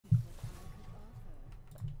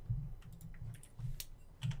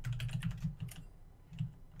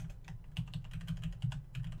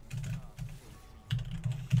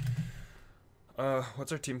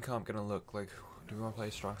What's our team comp gonna look like? Do we want to play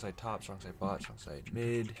strong side top, strong side bot, strong side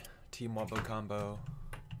mid, team wombo combo?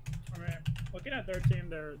 I mean, looking at their team,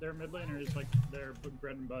 their mid laner is like their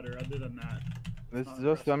bread and butter. Other than that, This not is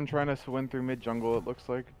just them impressive. trying to win through mid jungle, it looks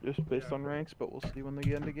like, just based Yeah. on ranks, but we'll see when they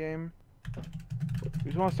get into game. We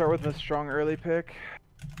just want to start with a strong early pick.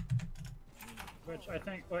 Which I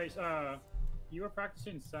think, wait, you were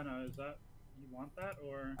practicing Senna. Is that you want that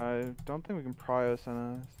or? I don't think we can prio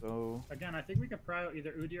Senna, so... Again, I think we could prio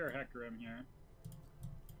either Udi or Hecarim here.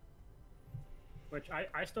 Which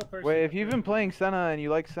I still personally. Wait, if you've been playing Senna and you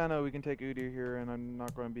like Senna, we can take Udyr here, and I'm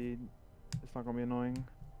not going to be... It's not going to be annoying.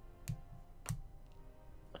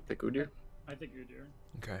 I think Udyr. I think Udyr.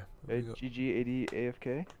 Okay. Hey, GG, AD,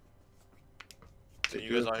 AFK. Can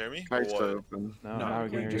you guys not hear me? Or Kai'Sa what? open. No, No, now we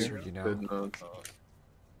we can just hear you. heard you now. Good notes.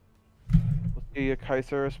 We'll see a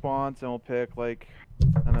Kai'Sa response, and we'll pick, like,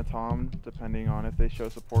 Senna Tom, depending on if they show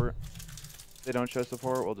support. If they don't show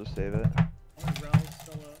support, we'll just save it. Only Rel's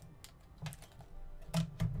still up.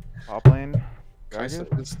 Top lane. Kai'Sa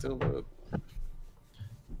Gragas? is still up. Has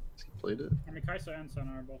he played it? I mean, Kai'Sa and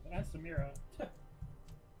Senna are both, and Samira.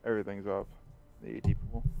 Everything's up. The AD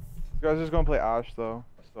pool. This guy's just gonna play Ashe though,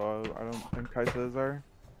 so I don't think Kai'Sa is our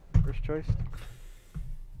first choice.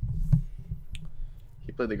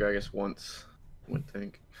 He played the Gragas once, I would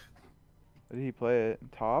think. Did he play it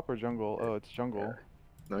top or jungle? Oh, it's jungle. Yeah.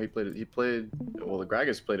 No, he played it. He played. Well, the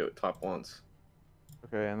Gragas played it with top once.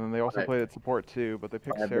 Okay, and then they also Alright. played it support too, but they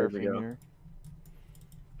picked Alright, there we Seraphine go. here.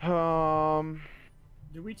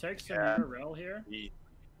 Do we take Samira Rel here? We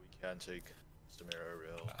can take Samira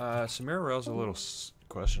Real. Samira Rail's a little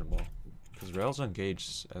questionable because Rail's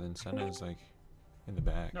engaged and then Senna is like in the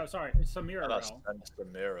back. No, sorry, it's Samira Rel.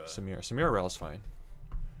 Samira. Samira Rail's fine.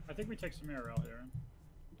 I think we take Samira Rel here.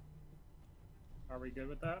 Are we good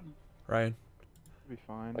with that? Ryan, Be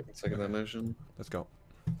fine. I can second that motion. let's go.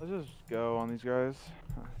 Let's just go on these guys.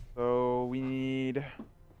 So we need.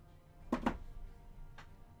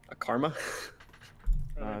 A Karma?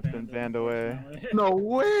 Or It's they been banned it, banned away. unfortunately. No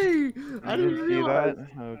way! I Did didn't you see realize. that?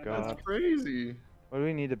 Oh That's god. That's crazy. What do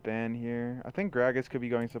we need to ban here? I think Gragas could be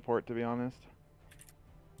going support, to be honest.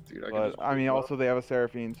 Dude, I could But just I mean, pull also up. they have a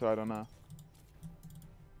Seraphine, so I don't know.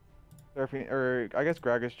 Seraphine, or I guess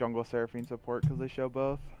Gragas jungle Seraphine support because they show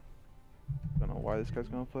both. Don't know why this guy's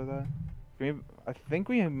gonna play that. Can we, I think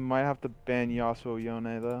we might have to ban Yasuo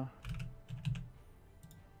Yone though.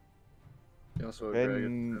 He also Ben-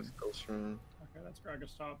 Gragas has Ghost Rune. Okay, that's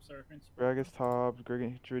Gragas top, Seraphine support. Gragas top,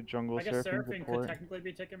 Druid jungle I guess Seraphine Seraphine could support. technically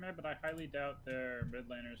be taken mid, but I highly doubt their mid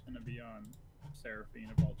laner is going to be on Seraphine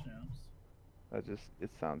of all champs. It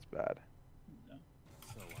sounds bad. Yeah.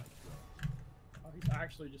 Oh, he's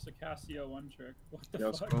actually just a Cassio one trick. What the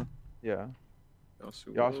fuck? Yasuo. Yeah.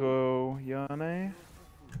 Yasuo. Yasuo Yone.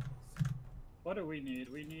 What do we need?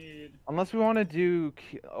 We need. Unless we want to do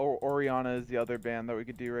Orianna is the other ban that we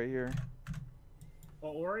could do right here.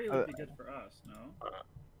 Well, Ori would be good for us, no?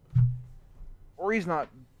 Ori's not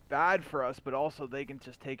bad for us, but also they can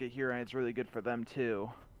just take it here and it's really good for them too.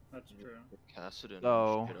 That's true. Kassadin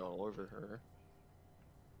So- should get all over her.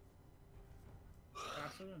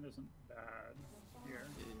 Cassidy isn't bad here.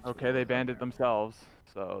 Okay, they banned it themselves,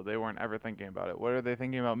 so they weren't ever thinking about it. What are they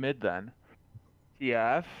thinking about mid then?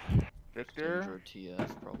 TF? Victor? Or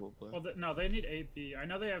TF probably. Well, no, they need AP. I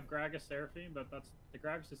know they have Gragas Seraphine, but that's the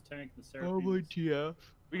Gragas is tank. The Seraphine. Is... TF.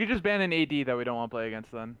 We could just ban an AD that we don't want to play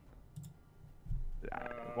against then.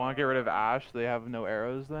 Want to get rid of Ashe? They have no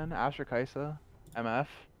arrows then? Ashe or Kai'Sa? MF?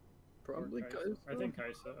 Probably Kai'Sa. I think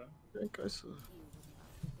Kai'Sa. Yeah, Kai'Sa.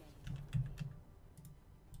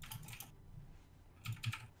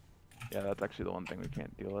 Yeah, that's actually the one thing we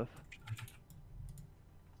can't deal with.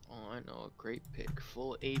 Oh, I know, a great pick.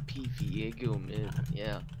 Full AP Viego mid.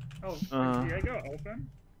 Yeah. Oh, is Uh, Diego open?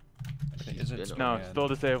 Is it been No, banned? still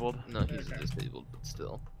disabled. No, he's Okay. disabled, but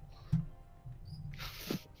still.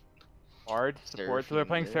 Bard support, so they're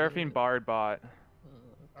playing Seraphine Seraphine mid. Bard bot.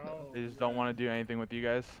 Okay. Oh. They just don't want to do anything with you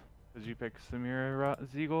guys. Because you pick Samira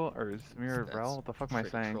Ziegel, or Samira That's Rel? What the fuck am I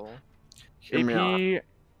pretty saying? troll. Hear me out. AP,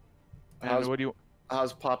 and How's- what do you...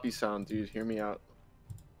 How's Poppy sound, dude? Hear me out.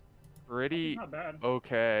 Pretty Not bad.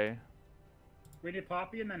 okay. We need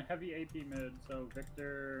Poppy and then heavy AP mid. So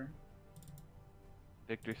Victor.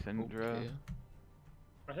 Victor Syndra. Okay.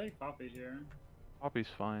 I think Poppy here. Poppy's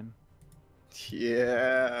fine.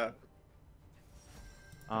 Yeah.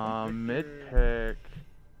 Mid Victor- pick.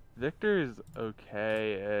 Victor's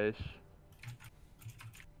okay-ish.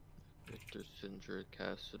 Victor, Syndra,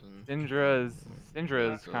 Kassadin. Syndra is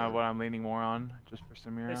Yeah. kind of what I'm leaning more on, just for Is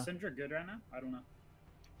Samira. Syndra good right now? I don't know.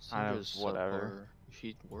 Kind of Syndra's whatever. subpar.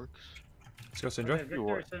 She works. Let's go, Syndra. Okay, Victor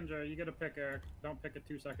or Syndra, you get a pick, Eric. Don't pick at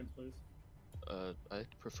 2 seconds, please. I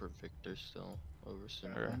prefer Victor still over Yeah,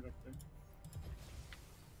 Syndra. I'm Victor.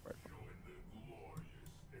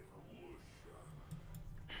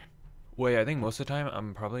 Wait, I think most of the time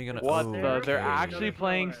I'm probably gonna. What oh, the? They're okay. actually There's no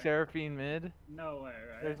playing way. Seraphine mid? No way,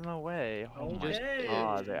 right? There's no way. Oh my Okay.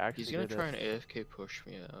 god, they actually He's gonna did try it. and AFK push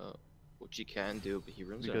me out, which he can do, but he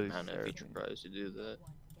runs out Because of he's mana if he Seraphine. tries to do that.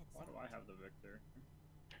 Why do I have the Victor?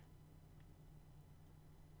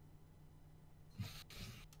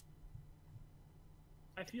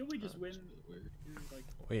 I feel we just win. That's a bit weird. Like,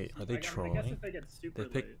 Wait, are they I guess trolling? if they get super They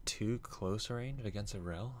late. picked too close a range against a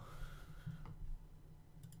rel.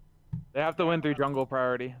 They have to win through jungle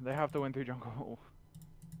priority. They have to win through jungle.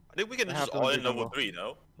 I think we can I just have to all win in through level jungle. 3,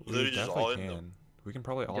 no? We Literally just all definitely in. can. We can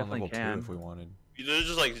probably all in definitely level 2 if can. we wanted. You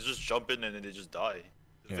just like just jump in and then they just die.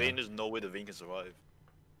 The Yeah. Vayne, there's no way the Vayne can survive.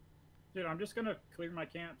 Dude, I'm just gonna clear my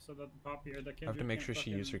camp so that the Poppy or the I have to Kindred make can't sure she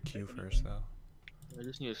fucking used her Q take first, anything. though. I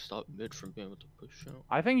just need to stop mid from being able to push out.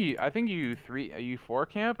 I think you 4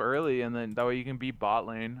 camp early, and then that way you can beat bot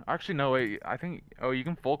lane. Actually, no wait. I think you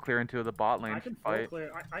can full clear into the bot lane I can full fight.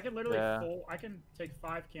 clear. I can literally Yeah. full. I can take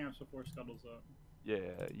 5 camps before Scuttle's up. Yeah,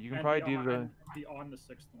 you can And probably be do on, the. and be on the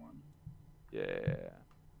 6th one. Yeah.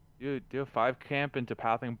 You do a 5 camp into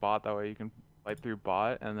pathing bot, that way you can fight through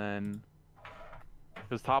bot, and then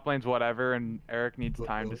because top lane's whatever, and Eric needs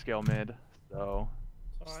time to scale mid, so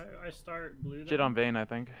So I start blue. shit then. on Vayne, I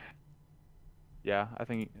think. Yeah, I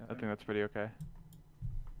think that's pretty okay.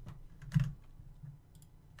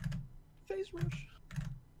 Phase rush.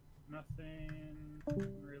 Nothing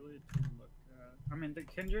really to look at. I mean, the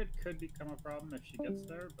Kindred could become a problem if she gets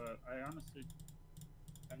there, but I honestly,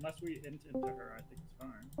 unless we int into her, I think it's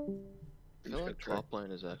fine. I feel like top lane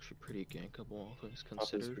is actually pretty gankable, all things Top is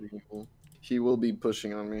considered. pretty evil. He will be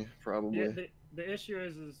pushing on me, probably. Yeah, the issue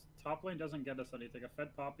is top lane doesn't get us anything. A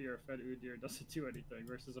Fed Poppy or a Fed Udyr doesn't do anything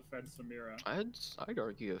versus a Fed Samira. I'd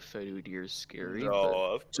argue a Fed Udyr is scary, but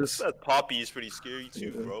No, Just- that Poppy is pretty scary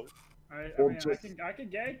too, Yeah. bro. I Well, mean, just- I can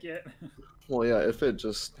gank it. Well, yeah, if it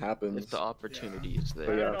just happens. if the opportunity is But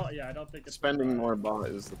there. yeah. I don't think it's Spending more bot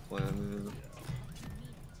is the plan.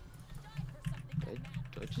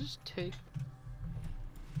 Do I just take?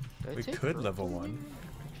 Do I We take could purple? level 1.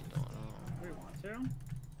 Actually, no, I don't. We want to.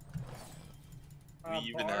 We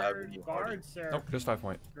even have any Bard, Seraph, Nope, just 5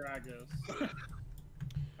 point. Gragas.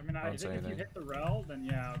 I mean, I Don't think say if you anything. hit the rel, then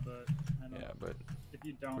yeah, but I don't Yeah, but if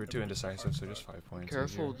you don't, we're then too we'll just indecisive, so fuck just up. 5 points.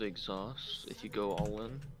 Careful easier. with the exhaust if you go all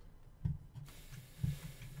in.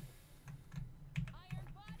 Iron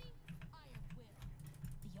body, iron will.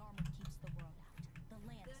 The armor keeps the world out. The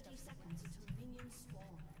land 30 seconds until minions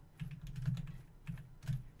spawn.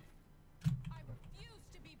 I refuse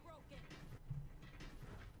to be broken.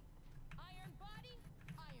 Iron body,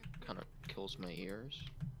 iron will. Kind of kills my ears.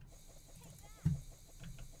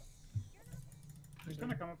 She's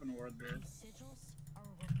gonna come up and ward My this. sigils are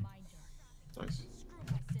a reminder. Nice. Screw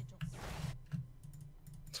my sigils.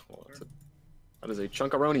 Well, that is a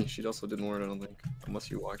chunkaroni. She also didn't ward, I don't think. Unless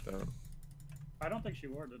you walked out. I don't think she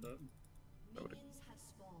warded it. That would've- Minions have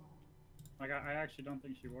spawned. Like I actually don't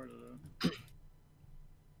think she warded it.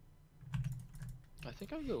 I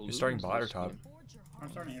think I go. You're starting Lumens bot or this top? game. Forge your I'm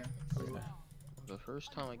starting here. Okay. The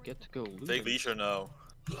first time I get to go. Take Lumens. leash or no?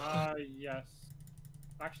 Yes.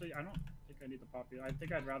 Actually, I don't think I need the Poppy. I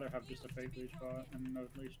think I'd rather have just a fake leash bot and no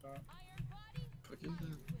leash top. Iron body, Fucking iron hell.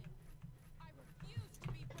 will. I refuse to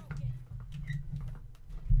be broken.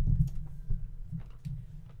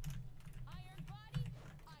 Iron body,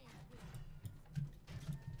 iron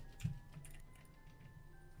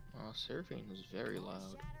will. Seraphine is very Walls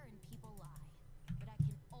loud. shatter and people lie, but I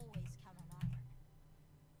can always count on iron.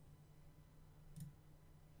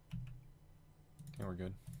 Yeah, we're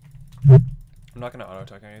good. I'm not gonna auto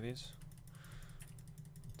attack any of these.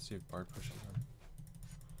 Let's see if Bard pushes them.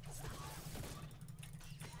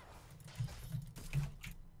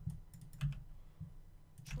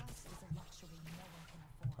 Trust is a luxury no one can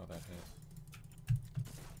afford. Oh, that hit.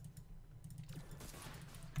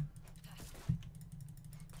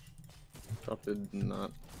 Top did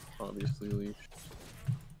not obviously leash.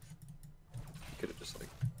 You could have just like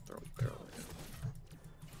thrown barrel at it.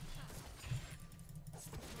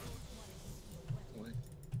 Wait.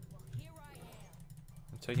 Well, here I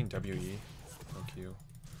am. I'm taking WE. No Q.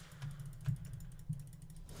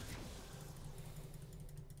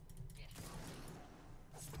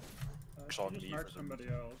 She on just me marked for somebody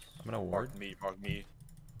else. I'm gonna ward. Mark me.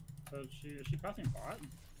 So is she passing bot? I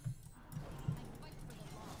fight for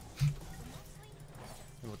the law. But mostly,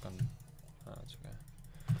 You look on. Oh, that's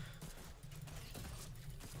okay.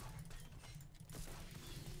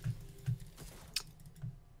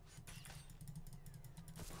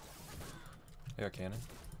 They got cannon.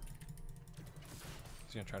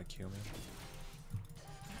 He's gonna try to kill me.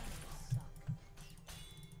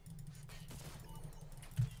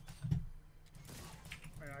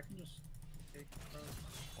 Wait, I can just take crows.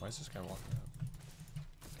 Why is this guy walking up?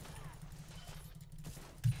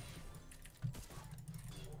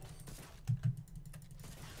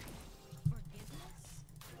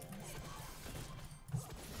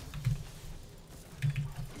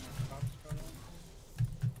 Top scuttle.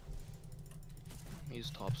 He's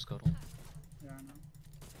top scuttle. Yeah, I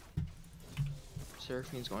know.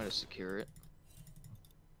 Seraphine's going to secure it.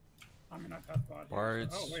 I mean, I've had bot here.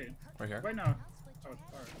 Bards. Oh, wait. Right here. Wait, no. Oh, it's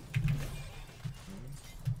Bard.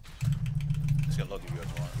 Just get lucky if you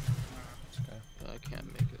guys want. Okay. I can't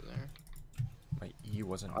make it there. My E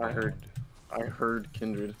wasn't I heard- bound. I heard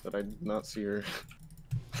Kindred, but I did not see her.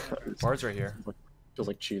 Bard's right here. Feels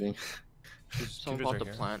like cheating. Someone Kindred's bought right the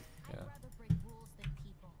here. plant. Yeah. I'd rather break rules than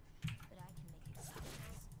people, but I can make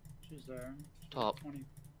exceptions. She's there. Top.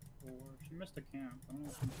 24. She missed a camp. I don't know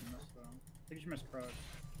what she missed, though. I think she missed Krug.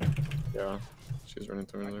 Yeah, she's running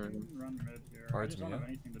I through there. can run mid here. I Bard's just don't mid. have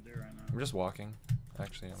anything to do right now. I'm just walking.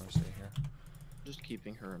 Actually, I'm gonna stay here. Just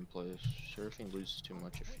keeping her in place. Seraphine loses too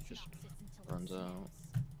much if she just runs out.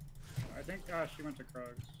 I think she went to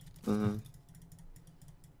Krug's. Mm-hmm.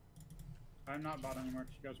 I'm not bot anymore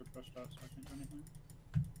because you guys were pushed up, so I can't do anything.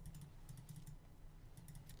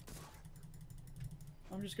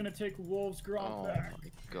 I'm just gonna take Wolves Gromp Oh back. my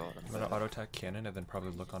god. I'm gonna auto attack cannon and then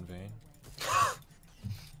probably look on Vayne.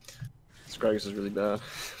 Scraggus is really bad.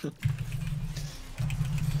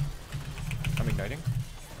 I'm igniting.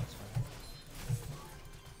 That's fine.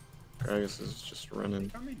 Scraggus is just running.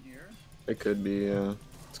 Coming here? It could be, yeah.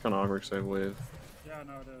 It's kind of awkward because I have wave. Yeah,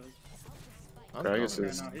 no, it is. I'm Scraggus coming.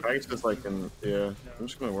 is, no, he's- Scraggus is like in, yeah. I'm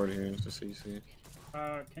just gonna ward here just to see.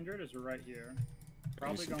 Kindred is right here.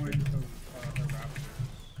 Probably see going to Kindred. the Raptors.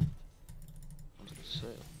 I was gonna say.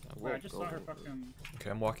 Wait, I just saw her fucking. Okay,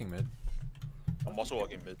 I'm walking mid. I'm also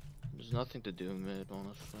walking mid. There's nothing to do mid,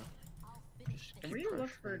 honestly. Just Can keep we look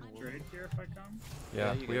for pressuring the wall. Drake here if I come?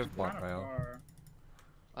 Yeah, you we guys have are bot Kinda prio. far.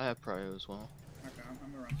 I have prio as well. Okay,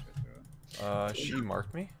 I'm gonna run straight to it. She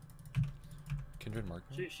marked me. Kindred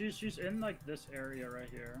marked me. She's in like this area right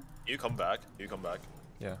here. You come back. You come back.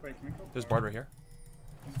 Yeah. Wait, can we go? There's far? Bard right here.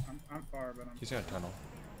 I'm far, but I'm. He's in a tunnel.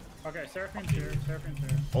 Okay, Seraphine's here. Seraphine's here.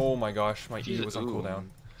 Oh my gosh, my She's E was on ooh. cooldown.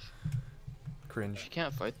 Cringe. She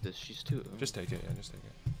can't fight this. She's too. Just take it, yeah, just take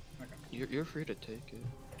it. Okay. You're free to take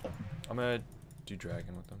it. I'm gonna do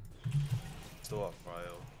dragon with them. Still have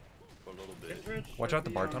prio for a little bit. Kindred Watch should out the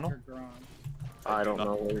be Bard on tunnel. her Gromp. I don't Not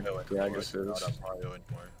know where prio Gragas anymore. is. Not have prio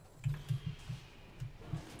anymore.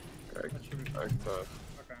 That should be fine. Okay.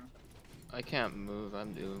 Okay. I can't move.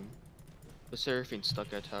 I'm doomed. The Seraphine's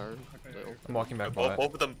stuck at tower. Okay, They yeah. I'm walking back Both, bot.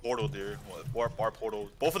 both of them portaled here. Bar portaled.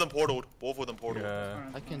 Both of them portaled. Both of them portaled. Yeah.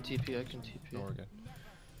 Fine, I can fine. TP. I can TP. No, we're good.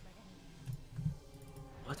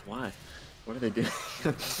 What? Why? What are they doing?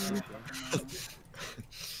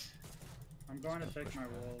 I'm going to take my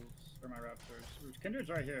wolves or my raptors. Kindred's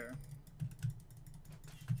right here.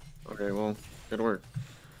 Okay, well, good work.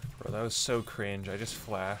 Bro, that was so cringe. I just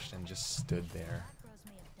flashed and just stood there.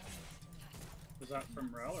 Was that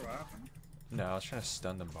from Rel or what happened? No, I was trying to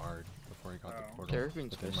stun the Bard before he got the Oh. portal.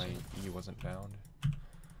 Seraphine's But then my missing. E wasn't bound. I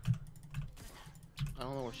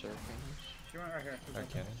don't know where Seraphine is. She went right here. She's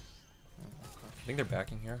Alright, right there. cannon. Oh, okay. I think they're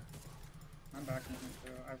backing here. I'm backing him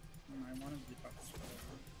too. I wanted to be top of the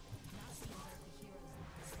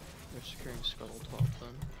They're securing Scuttle top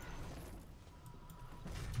then.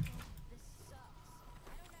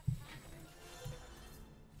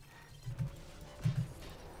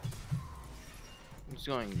 He's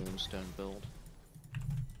going Moonstone build.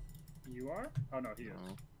 You are? Oh no, he is.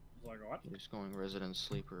 No, He's like, what? he's going Resident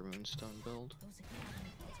Sleeper Moonstone build.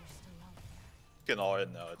 Getting all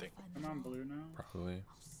in now, I think. I'm on blue now. Probably.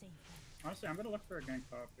 Honestly, I'm gonna look for a gank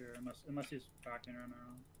top here, unless he's backing right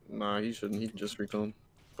now. Nah, he shouldn't. He can just recon.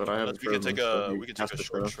 But I have Unless a we can take a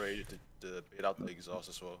short trade. trade to bait out the exhaust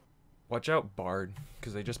as well. Watch out, Bard,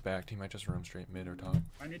 because they just backed. He might just roam straight mid or top.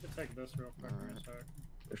 I need to take this real quick in a Alright. sec.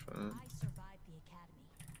 You're fine. I survived the academy.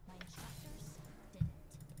 My instructors didn't.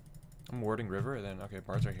 I'm warding river, and then okay,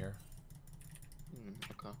 Bard's right here.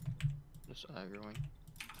 Okay. Just aggroing.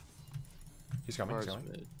 He's coming. He's Bard's coming.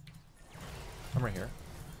 mid. I'm right here.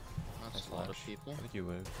 That's Nice a lot of flash. people. I think you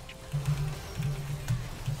live.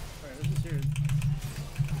 Wait, this is huge.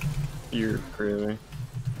 You're crazy. I'm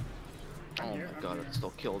Oh here, my I'm god, here. it still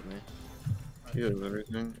killed me. He has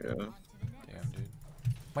everything. Yeah. Damn, dude.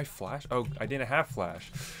 My flash? Oh, I didn't have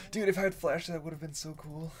flash. Dude, if I had flash, that would have been so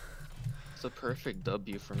cool. It's a perfect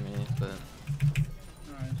W for me, but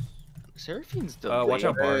Nice. Seraphine's Watch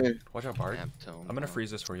out, delayed. Bard. Watch out, Bard. Amp tone, I'm gonna though.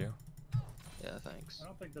 freeze this for you. Yeah, thanks. I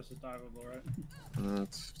don't think this is diveable, right?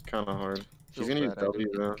 It's kind of hard. She's Feel gonna use bad I didn't W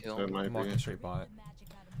get the though, kill. so it might I'm walking be. straight bot.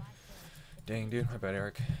 Dang, dude. I bet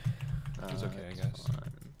Eric. He's okay, I It's guess.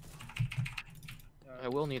 fine. I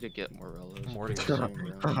will need to get more relos. More to for go. the same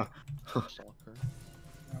round. Stalker.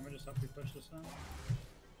 I'm gonna just help you push this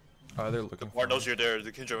in. They're looking for Bard me. knows you're there.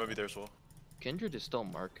 The Kindred might be there as well. Kindred is still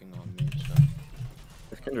marking on me, so.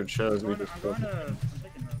 If Kindred shows, we I'm just going go. to. I'm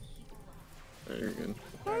taking this. There, you're good.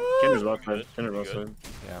 Kindred's left side. Kindred left Good. side.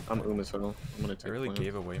 Yeah, I'm Uma's hill. I'm gonna take I really plants.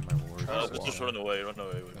 gave away my ward. Let's just run away with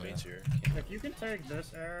Yeah. mates here. If you can take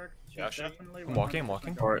this, Eric, she's Yeah, actually. definitely. I'm walking,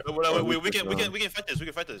 100% Alright. We can fight this. We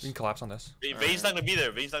can fight this. We can collapse on this. Vane's not gonna be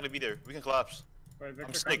there. Vane's not gonna be there. We can collapse. Wait, Victor, I'm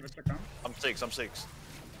come, staked. Victor, come. I'm 6. I'm 6.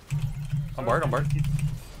 I'm Bard. I'm Bard.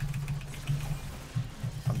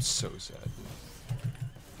 I'm so sad.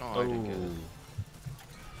 Oh, I didn't get it.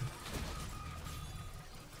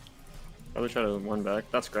 Probably try to one back.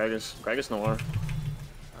 That's Gragas. Gragas Noir.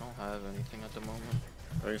 I don't have anything at the moment.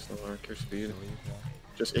 Gragas Noir. Cure speed. Yeah.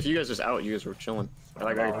 Just if you guys just out, you guys were chilling. I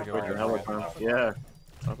like Gragas Oh, with your oh, hella oh. time. Yeah.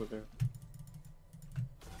 Top of it.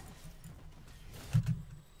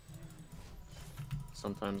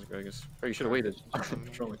 Sometimes Gragas. Oh, you should have waited.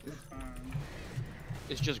 Trolling.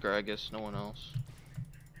 It's just Gragas, no one else.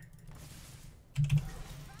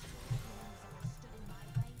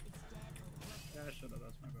 Yeah, I should have.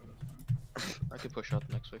 That's my bad. That's fine. I could push out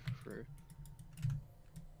the next wave for free.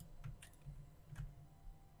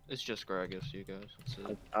 It's just Gragas, you guys.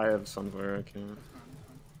 That's it. I have Sunfire. I can't. That's fine.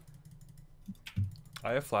 That's fine.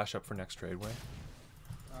 I have flash up for next tradeway.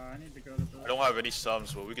 I need to go to the. I don't have any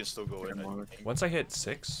sums, but we can still go in. I Fucking think. Once I hit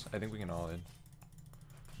 6, I think we can all in.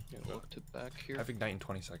 Yeah, look to back I here. have Ignite in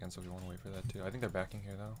 20 seconds, so we want to wait for that too. I think they're backing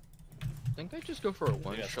here though. I think I just go for a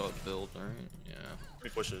one-shot build, right? Yeah. He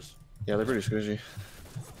pushes. Yeah, they're pretty squishy.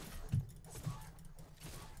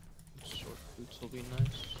 Sword boots will be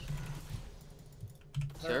nice.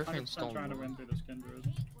 They're Seraphine's 100% still trying to low. win through this Kindred.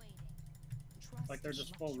 Like they're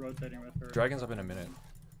just full rotating with her. Dragon's up in a minute.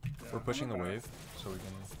 Yeah, We're pushing the I'm okay. wave, so we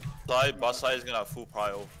can. Boss side is gonna have full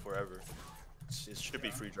prio forever. It should be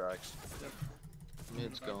Yeah. free drags.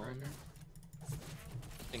 Mid's Back right gone. here.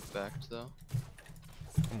 Think backed though.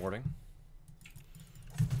 I'm warding.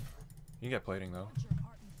 You can get plating though.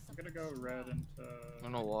 I'm gonna go red into. I'm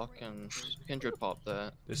gonna walk and Kindred pop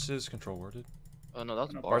that. This is control warded. Oh no,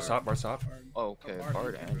 that's No, Bard. Bard stop, Bard stop. Bard. Oh, okay, Bard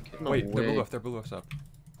Bard and and Kindred. Kindred. No Wait, they're way. blue left, they're blue left up.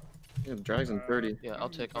 Yeah, Drags in 30. Yeah, I'll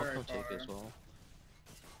take. I'll Very come take far. as well.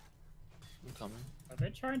 I'm coming. Are they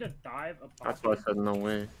trying to dive a That's why I said no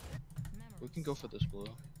way. We can go for this blue.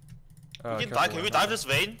 Can we dive this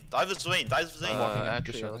vein? Dive this vein. Dive this vein. walking in, Actually,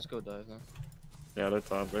 just yeah, shove let's go dive then. Yeah, they're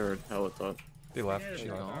top. They were hella top. They left. Yeah, She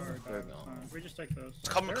they're left. gone. gone. They're It's gone. fine. We just take those.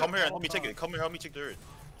 Come They're here and help all me take it. top. Come here, help me take dirt.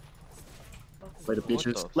 Later, What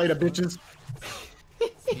bitches. the Later, fuck? bitches.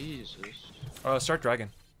 Jesus. Start dragon.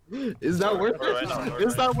 Is that worth Alright, it? alright,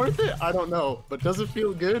 Is that worth it? I don't know. But does it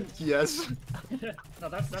feel good? Yes. No,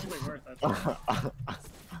 that's definitely worth it. That's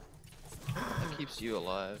That keeps you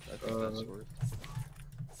alive. I think that's worth.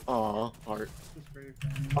 Aw, heart. just very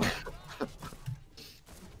funny.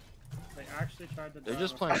 They actually tried to. They're dive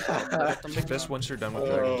just a playing. fucking- at the Take this moment. once you're done with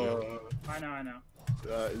dragon too. I know.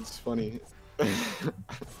 It's funny.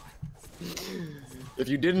 If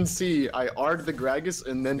you didn't see, I R'd the Gragas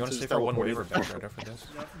and then You want to just stay for one teleported. wave or back right after this?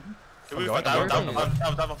 Yep. Can we going, dive, I'm dive, going. dive,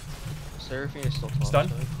 dive, dive. Seraphine is still top Stun?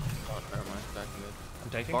 side. Oh, never mind. Back mid. I'm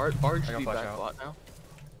taking. Bard I should got be flash back out. bot now.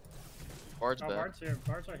 Bard's Oh, back. Bard's here.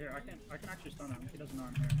 Bard's right here. I can actually stun him. He doesn't know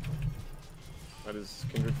I'm here. That is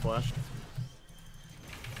Kindred Flash.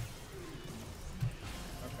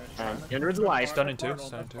 Okay. Kindred's life. Stun in two. Portal,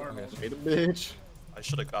 Stun in two. portal. Okay. Made a bitch. I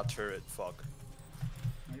should have got turret. Fuck.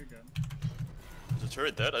 No, you're good. Is the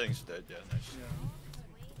turret dead? I think it's dead. Yeah, nice.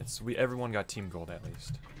 Yeah. Everyone got team gold at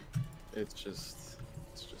least. It's just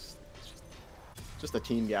a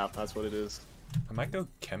team gap. That's what it is. I might go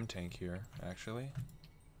chem tank here actually.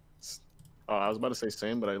 Oh, I was about to say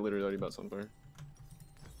same, but I literally already bought something.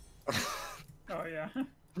 Oh yeah.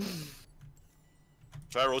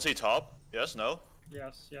 Try to rotate top. Yes. No.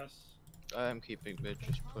 Yes. I am keeping mid.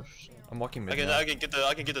 Just push. I'm walking mid. I can now.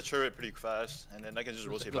 I can get the turret pretty fast, and then I can just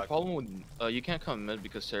rotate The back. problem with you can't come mid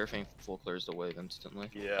because Seraphine full clears the wave instantly.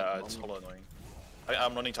 Yeah, it's hella annoying.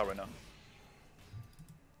 I'm running top right now.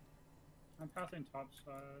 I'm passing top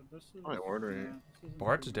side. This is. I'm ordering it. this isn't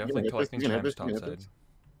Bard's too definitely hit this, collecting you can hit gems this, you top can hit side. this.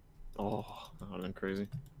 Oh, that would've been crazy.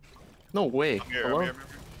 No way. I'm here. Hello? I'm here.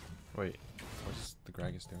 Wait, what's the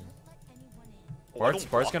Gragas doing? Oh, I Bard's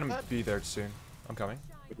don't block gonna that? be there soon. I'm coming.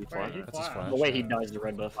 Would he Wait, fly? he That's his flashed. flash. No way he dies the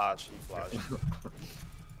red buff. Flash. He flash.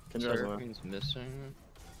 Kendra has a Seraphine's missing.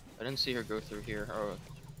 I didn't see her go through here. Oh,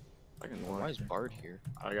 I can why is watch. Bard here?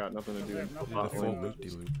 I got nothing to do. Okay, no The problem. full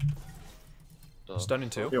loop-de-loop. The Stun in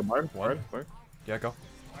 2. Yo, Bard, One. Bard. Yeah, go.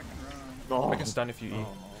 I can run. No. I can stun if you E. Oh,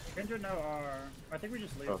 Kindred no R. I think we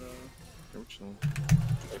just leave Oh. the. You're chilling.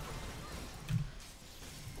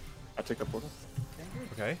 I take that portal.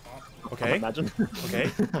 Kindred's Okay. awesome. Okay. Imagine.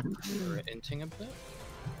 Okay. we're inting a bit.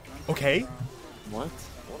 Okay. What?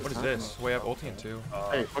 What is this? Wait, I have ulti in 2.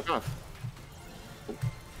 Hey, fuck off. Oh.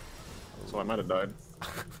 So I might have died.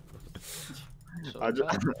 So I just.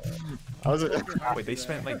 bad. I was. Wait, they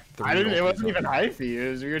spent like 3 I didn't. It ultis wasn't on even me. hyphy. It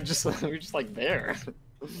was. We were just like there.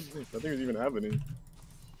 Nothing was even happening.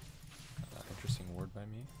 Interesting ward by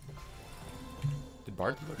me. Did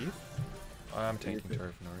Bard leave? I'm tanking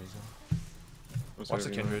turret for no reason. Watch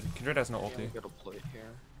the Kindred. Kindred has no We ulti. got a plate here.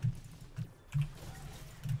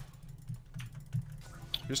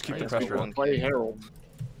 Just keep Right, the let's go pressure one. up. Play Herald.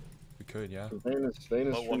 We could, yeah. Vayne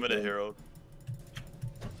is Oh, 1 minute hero.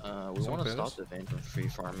 We Someone want to clear stop this? the Vayne from free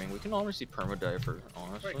farming. We can honestly permadive for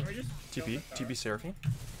honestly. Wait, can we just kill TP? the tower? TP Seraphine?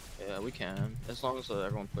 Yeah, we can. As long as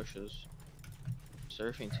everyone pushes.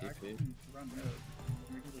 Seraphine I TP. can run mid.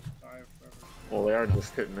 We can just dive forever. Well, they are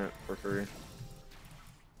just hitting it for free.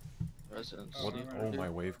 Residents. Oh, What? right, Oh, right. my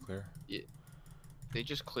wave clear. They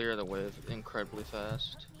just clear the wave incredibly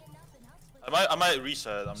fast. I might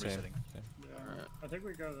reset. I'm Same. resetting. Same. Yeah, Alright. I think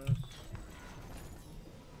we go this.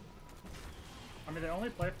 I mean, the only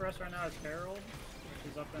play for us right now is Herald,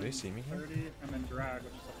 which is up in they see me here? 30, and then Drag,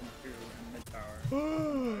 which is up in 2, and mid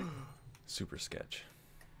tower. Super sketch.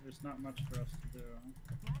 There's not much for us to do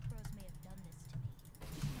The Black Rose may have done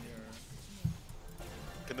this to me. here.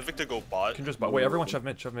 Can the Victor go bot? Can just bot. Wait, everyone shove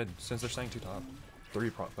mid, since they're staying 2 top. 3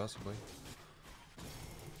 possibly.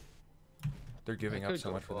 They're giving I up could so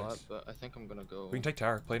go much for bot, this. but I think I'm gonna go. We can take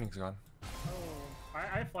tower. Plating's gone. Oh,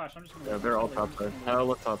 I flash. I'm just gonna. Yeah, they're all I'm top just side. gonna Hell,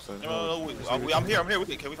 what top side? No, I'm here. I'm here.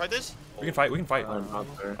 Can we fight this? We can fight. We can fight. I'm not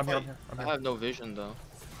there. I'm here. I'm here. I'm I here. have no vision though.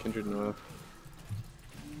 Kindred no.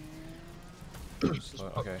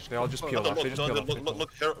 Okay, they all just Look, peeled off. They look, just peeled off. They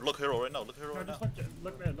look, peeled look, hero right now. Look hero No, right just now.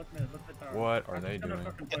 look mid, look mid tower. What are I'm they just gonna doing?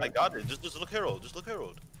 fucking Yeah, play I got it. Just look hero. Just look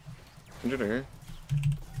hero. Kindred are here.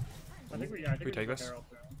 I think we, yeah, I think we take just this? Herald,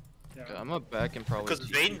 yeah. Okay, I'm gonna back and probably. Because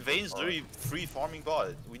TP Vayne's bot. literally free farming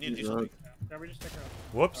bot. We need to do something. Yeah, we just take Herald.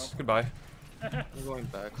 Whoops. Goodbye. I'm going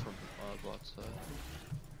back from bot side.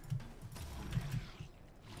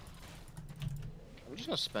 We're just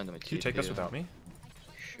gonna spend them. Can you take this without me?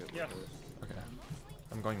 Shit, Yes. Okay.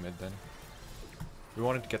 I'm going mid then. We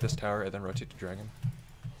wanted to get this tower and then rotate to dragon.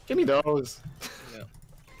 Give me those. Yeah.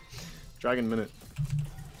 Dragon minute.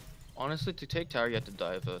 Honestly, to take tower, you have to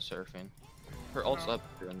dive Seraphine. Her ult's up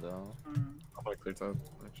here and though. I'm gonna clear top.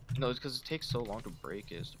 No, it's because it takes so long to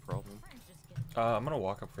break is the problem. Friends just get I'm gonna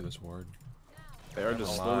walk up for this ward. They are I'm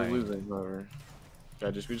just aligned. slowly losing, however. Yeah,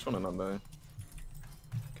 we just wanna not die.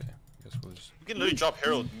 Okay. I guess we'll just. We can literally drop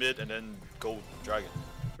Herald mid and then go dragon.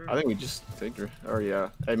 I think we just take her. Or yeah.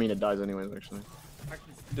 I mean, it dies anyways, actually.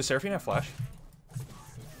 Does Seraphine have flash? I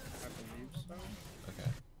believe so. Okay.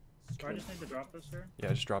 So I just need to drop this here. Yeah,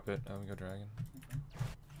 just drop it and we go dragon.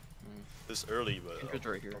 This early, but Kindred's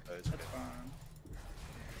right here. okay, it's That's okay. fine.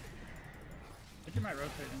 I think you might rotate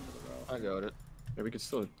into the row. I got it. Yeah, we could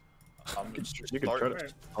still. I'm You could start try to.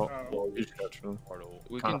 Wait, Oh, oh. well, you should catch them. portal.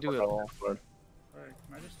 We can do it all. Wait,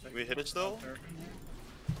 can I just take We hit it still? there?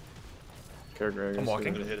 Care Greg. I'm walking.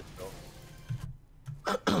 I'm gonna hit it though.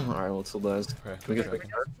 Alright, well, it still dies. Okay. Can we get dragon.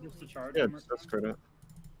 Use the charge. Yeah, one more that's time, credit.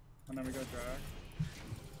 And then we go drag.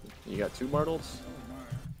 You got 2 Bartles? Oh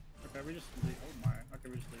my. Okay, we just leave. Oh my. Okay,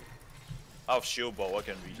 we just leave. I have shield bow. I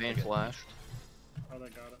can reach. Vayne flashed. Oh, they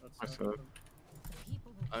got it. I That's saw it. the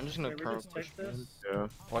people who I'm just gonna Okay, we power just push take this. mid. Yeah.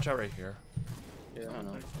 Watch out right here. Yeah, I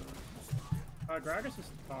know. Gragas is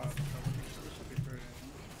top, so this should be pretty.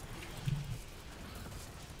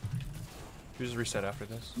 We just reset after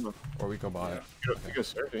this, No. or we go bot. Yeah. You go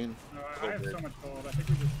Seraphine. No, I have so much gold. I think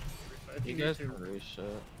we just reset. If You need guys to. can reset.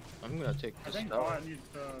 I'm gonna take I this think tower. bot needs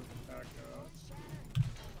to back up.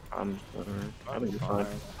 I'm I think you're fine.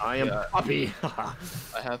 fine. I am Yeah. Poppy.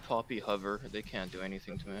 I have Poppy hover. They can't do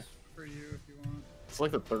anything to me. For you if you want. It's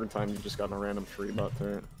like the 3rd time you've just gotten a random free bot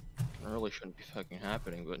turret. That really shouldn't be fucking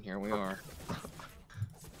happening, but here we are.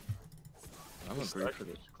 I'm gonna agree for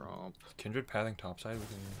this Gromp. Kindred pathing topside. We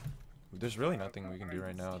can. There's really nothing we can do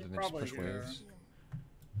right now other than just Probably push here. waves.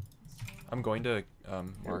 I'm going to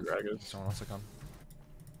mark. Gragas. If someone wants to come.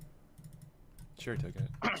 She already took it.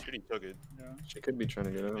 She already took it. Yeah. She could be trying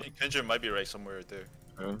to get out. Kendra might be right somewhere right there.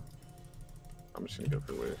 Yeah. I'm just gonna go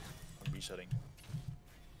for wave. I'm resetting.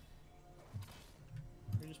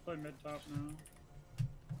 We just play mid top now.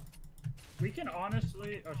 We can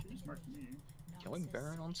honestly. Oh, she just marked me. Can we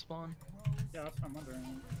Baron on spawn? Yeah, that's what I'm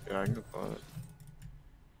wondering. Yeah, I can go bot.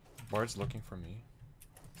 Bard's looking for me.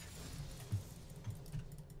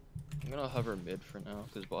 I'm gonna hover mid for now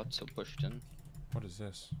because bot's so pushed in. What is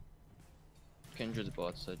this? Kindred's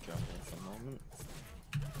bot side jungle at the moment.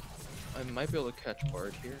 I might be able to catch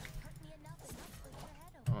Bard here.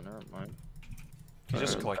 Oh, never mind. He's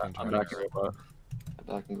just collecting I'm turrets. back and go bot.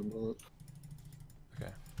 I'm back and go bot.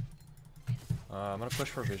 Okay. I'm gonna push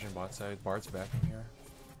for vision bot side. Bard's backing here.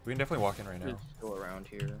 We can definitely walk in right now. Just go around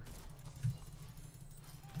here.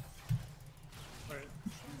 Wait.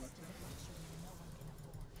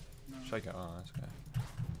 No. Should I go? Oh, that's okay.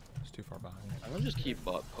 It's too far behind. I'm gonna just keep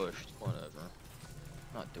bot pushed. Whatever.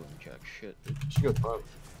 Not doing jack shit, dude. You should go top.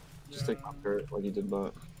 Just Yeah, take top turret like you did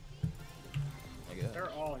bot. I guess. They're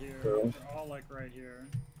all here. Yeah. They're all like right here.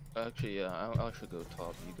 Actually, yeah, I'll actually go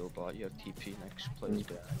top. You go bot. You have TP next plays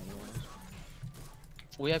down anyways.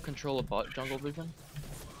 We have control of bot jungle vision.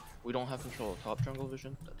 We don't have control of top jungle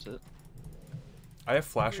vision. That's it. I have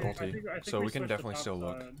flash I ulti, think so we can switched to definitely top still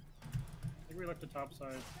look. side. I think we looked at top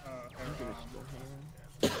side.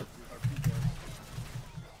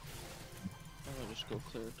 I'm gonna just go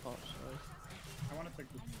clear top side. I want to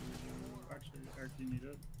take this. Actually, Eric, do you need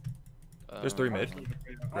it? There's 3 mid.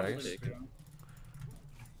 I'll leave it for you. Gragas?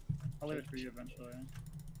 I'll leave it for you eventually.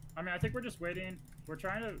 I mean, I think we're just waiting. We're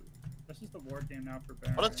trying to. This is the ward game now for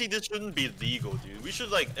Baron. Honestly, this shouldn't be legal, dude. We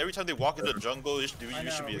should like every time they walk in the jungle, I you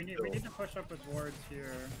know, should be we need to push up with wards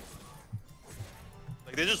here.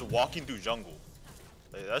 like they're just walking through jungle.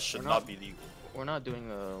 Like that should We're not not- be legal. We're not doing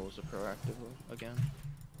was it proactive again?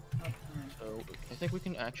 Okay. So I think we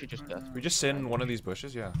can actually just death. We just sit in one of these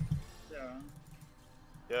bushes, yeah. Yeah.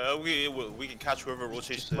 Yeah, we can catch whoever rotates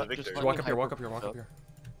Just the let- Victor. just Walk let up me here, walk up here, walk hyper up here.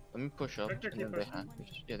 Let me push up, Victor, and keep then they pushing. have to.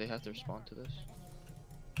 Yeah, they have to respond to this.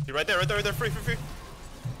 You're right there, free.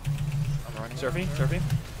 I'm running. Surfing, surfing.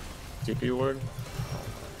 TP ward.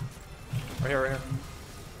 Right here, right here.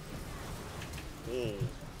 Whoa.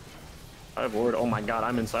 I have ward. Oh my god,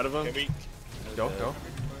 I'm inside of him. Can we? Go, go.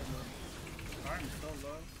 I am so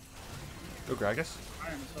low. Go, Gragas.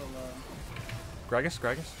 I am so low. Gragas.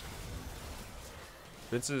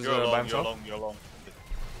 Vince is You're by alone. himself. You're alone.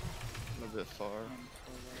 I'm a bit far. I'm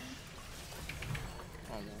so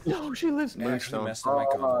low. Almost. No, she lives. I actually Moonstone. messed up my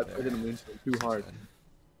combo I there. did a moonstone too hard.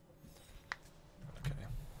 Okay.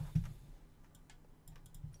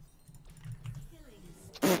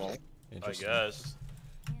 I Interesting. guess.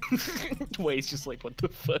 Wait, it's just like, what the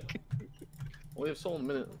fuck? We have so a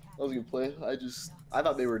minute. That was a good play. I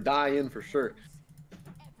thought they were dying for sure.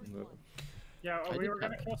 Yeah, I we did were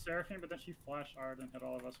gonna kinda- kill Seraphine, but then she flashed hard and hit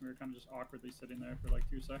all of us, and we were kind of just awkwardly sitting there for like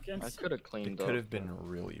 2 seconds. I could have It cleaned up. could have been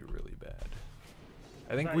really, really bad.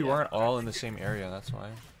 I think But we yeah, weren't all in the same area, that's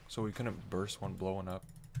why. So we couldn't burst one blowing up.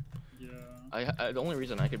 Yeah. The only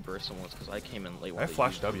reason I could burst someone was because I came in late. I when have they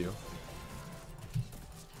flash used W.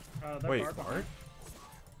 That Wait, Bard behind. Bard?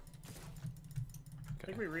 I think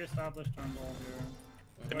Okay. we reestablished jungle here.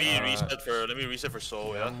 Let me Uh, reset for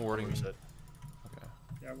Soul. yeah, Yeah. I'm warding- Reset. Okay.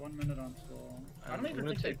 Yeah, 1 minute on Soul. I don't I'm even gonna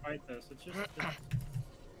think take- they fight this. It's just I'm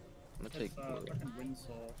gonna take blue. fucking Wind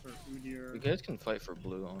Soul for Udyr. You guys can fight for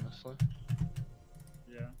blue, honestly.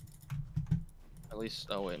 Yeah. At least.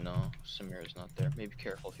 Oh wait, no. Samir's not there. Maybe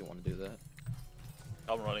careful if you want to do that.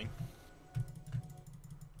 I'm running.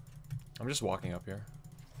 I'm just walking up here.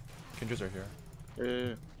 Kindreds are here. Yeah.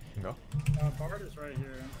 You can go. Bard is right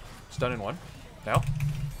here. Stun in 1. Now.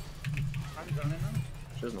 Have you done it now?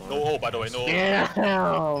 She doesn't No, oh, by the way, no.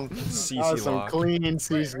 Damn! CC That was some lock. clean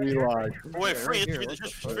CC lock. Oh, wait, free, Right here, it's what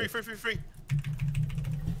just the fuck? free.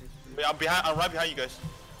 Wait, I'm right behind you guys.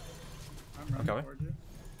 I'm running coming. towards you.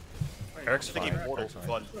 Wait, Eric's I think fine. he portal. Eric's fine.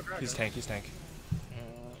 Fun. Go Gragas. He's tank.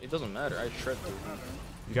 It doesn't matter. I shred through. Doesn't matter.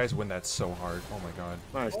 You guys win that so hard. Oh my god.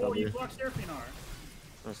 Nice Oh, you W. blocked Seraphine R.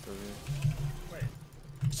 Nice W. Wait.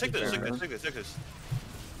 Take this.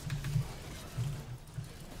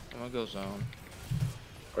 I'm gonna go zone.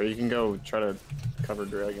 Or you can go try to cover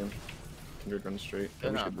Dragon. Kindred run straight.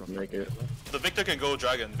 They're We not should make it. The Victor can go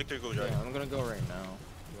Dragon. Victor go Dragon. Yeah, I'm gonna go right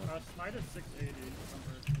now. Smite is 680.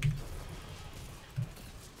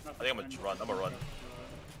 I think I'm gonna run.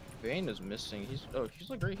 Vayne is missing. He's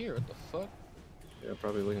like right here. What the fuck? Yeah,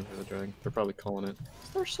 probably looking for the Dragon. They're probably calling it. It's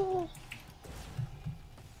their soul.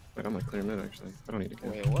 Wait, I'm gonna clear mid actually. I don't need to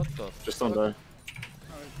kill. Wait, what the? Just don't die.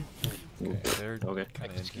 Okay, they're Okay.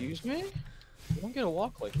 kind of Excuse me? You don't get a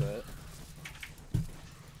walk like that. You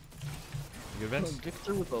good, Vince?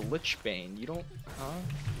 Victor with a Lich Bane. You don't, huh?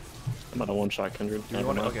 I'm about to one-shot Kindred. Do you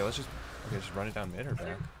want to? Okay, let's just run it down mid or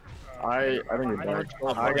back. I think you're back.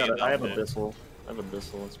 I have Abyssal. have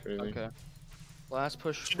Abyssal, that's crazy. Okay. Last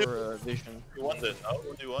push You did- for Vision. You won then, no?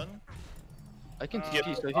 You won? I can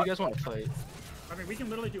TP, so if you guys want to fight. I mean, we can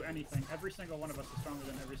literally do anything. Every single one of us is stronger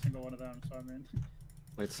than every single one of them. So I mean,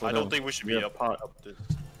 Wait, slow I don't down. think we should We be have up pot. this.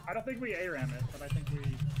 I don't think we A-ram it, but I think we.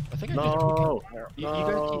 I think I No! did. You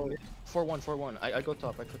guys keep it. 4-1, 4-1. I go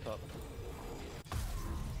top, I go top.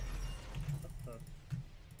 What the?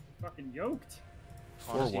 Fucking yoked.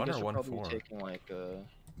 4-1 Honestly, you guys or should probably 1-4? be taking like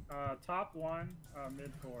Top 1,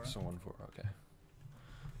 mid 4. So 1-4, okay.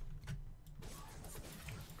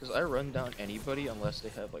 because I run down anybody unless they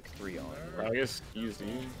have like 3 on. I guess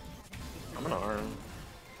easy. I'm gonna arm.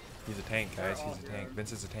 He's a tank, guys. They're all He's a tank. good.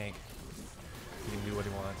 Vince is a tank. He can do what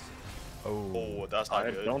he wants. Oh. Oh, that's not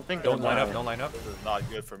I good. don't think Don't they're line up. mine. Don't line up. This is not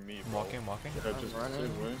good for me, I'm bro. walking. I'm walking. Yeah, just running.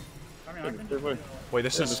 save away. I mean, I Good, can good just. way. Wait,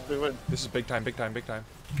 this Yeah, is just save away. this is big time. Big time. Big time.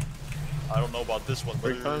 I don't know about this one,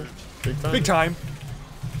 but Big time. Big time. Big time.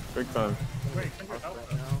 Big time. Wait, can you help Right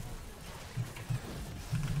us? now.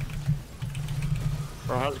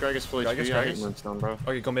 Bro, how's Gragas full Gragas, HP? I hate Gragas. Moonstone, bro.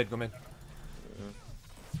 Okay, go mid. Go mid.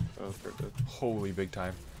 Oh, they're dead. Holy big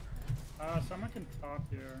time. Someone can top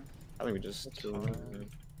here. I think we just That's kill fine. them.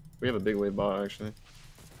 We have a big wave bot, actually.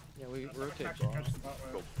 Yeah, we Someone rotate actually ball. catch the bot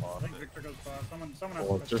Go wave. I pop think it. Victor goes bot. Someone has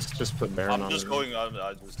Well, to catch just put Baron on I'm just it. going on.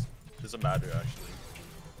 I just doesn't matter actually.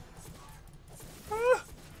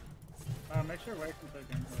 Make sure Wake can take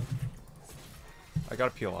him. I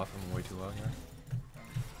gotta peel off. I'm way too low here.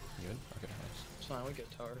 You good? Okay, nice. It's fine, we get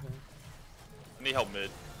tower here. I need help mid.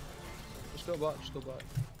 Just go bot, just go bot.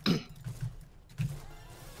 I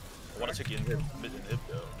want to take in mid and hip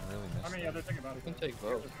though. I really I missed mean, yeah, that. they're thinking about it. We can take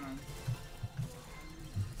both.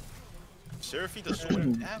 Seraphine does so much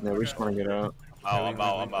damage. Yeah, we just want to get out. I'm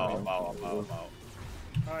out.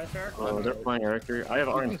 Is Eric? Oh, they're playing Eric here. I have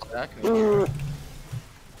You Iron. can stack me.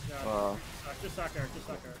 Yeah. Just suck Eric. Just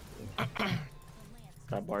suck Eric.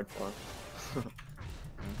 Got Bard for.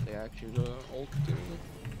 They actually ult dude.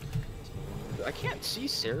 I can't see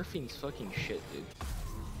Seraphine's fucking shit, dude.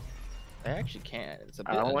 I actually can't. It's a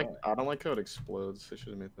bit I don't annoying. like how it explodes. They should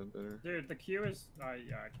have made that better. Dude, the Q is. Yeah,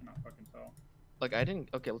 I cannot fucking tell. Like I didn't.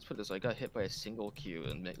 Okay, let's put it this way. I got hit by a single Q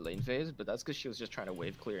in mid lane phase, but that's because she was just trying to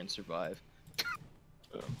wave clear and survive.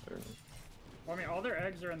 So, fair enough. Well, I mean, all their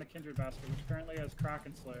eggs are in the Kindred basket, which currently has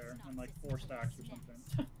Kraken Slayer and like 4 stacks or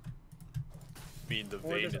something. Being the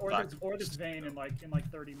or vein this, is or back. this, or this vein in like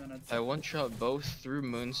 30 minutes. I one shot both through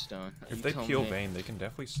Moonstone. If You they tell peel me. Vayne, they can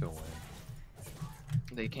definitely still win.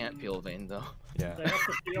 They can't peel Vayne though. Yeah. They have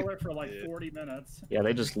to feel it for like Yeah. 40 minutes. Yeah,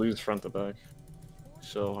 they just lose front to back.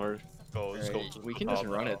 So hard. Let's go Alright, to we the can just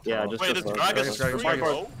top run now. it. Yeah, top. just Wait, just this Bard. Gragas is Gragas, free, Gragas.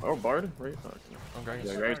 bro. Oh, Bard? Right? Oh, Oh, Gragas.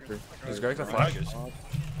 yeah, Gragas free. Is Gragas a Gragas. flash?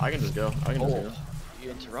 I can just go. I can just Oh, go. you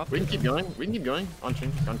interrupted. We can keep them. going. We can keep going. On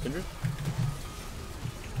Kindred.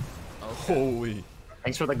 Okay. Holy.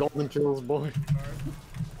 Thanks for the golden kills, boy.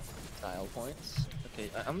 Style points. Okay,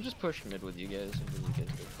 I'm just push mid with you guys and then you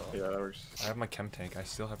guys go top. Yeah, that works. I have my chem tank. I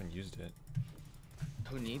still haven't used it.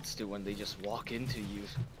 Who needs to when they just walk into you?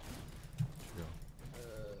 True.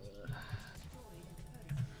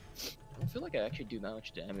 I don't feel like I actually do that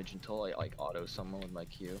much damage until I like auto summon with my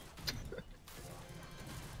Q.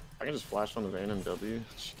 I can just flash on the Vayne and W.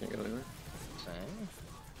 She can't get anywhere. Same.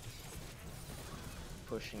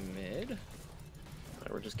 Pushing mid.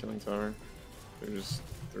 Alright, we're just killing tower. They're just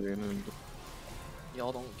 3 and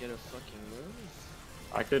Y'all don't get a fucking move.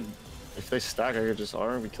 I could, if they stack, I could just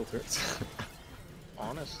R and we kill turrets.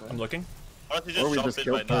 Honestly. I'm looking. Why don't you Or just we jump just in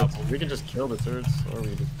kill right now? turrets. We can just kill the turrets, or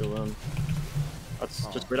we just kill them. That's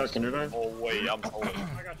Oh, just wait out Kindred R. Oh wait, I'm holding.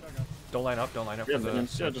 I got you. Don't line up. Don't line up We for have the.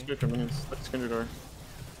 minions. Yeah, just wait for minions. Let's Kindred R.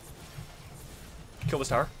 Kill this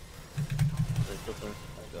tower. Okay, kill tower.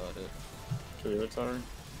 I got it. Kill the other tower.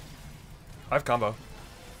 I have combo.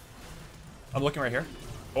 I'm looking right here.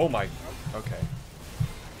 Oh my. Okay.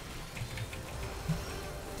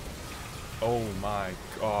 Oh my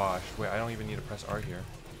gosh. Wait, I don't even need to press R here.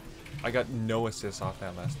 I got no assists off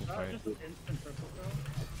that last team fight. Just instant triple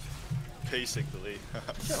kill. Basically. I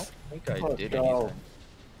don't think I Let's did go. anything.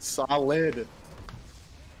 Solid.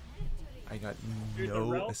 I got Dude, the no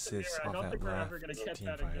relic assists here, I off don't that think we're last ever gonna get team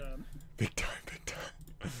that fight. again. Big time, big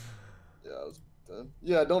time. Yeah, I was done.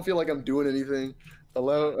 Yeah, I don't feel like I'm doing anything.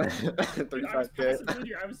 Hello? Dude, I was 35k. passing,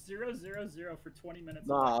 dude, I was 0-0-0 for 20 minutes.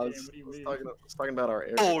 Nah, I of that game. was, What do you I was mean? talking about our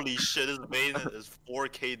air. Holy shit, this Vayne is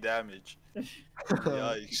 4k damage.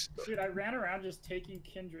 Yikes. Dude, I ran around just taking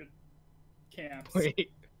Kindred camps.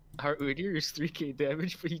 Wait. Our Udyr is 3k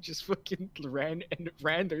damage, but he just fucking ran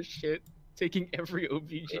their shit, taking every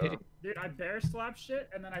OBJ. Yeah. Dude, I bear slapped shit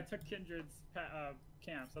and then I took Kindred's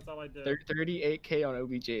camps. That's all I did. 38k on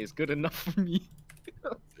OBJ is good enough for me.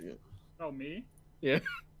 Oh, me? Yeah.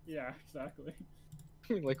 Yeah, exactly.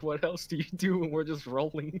 Like, what else do you do when we're just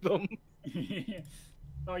rolling them?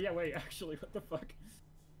 Oh yeah, wait. Actually, what the fuck?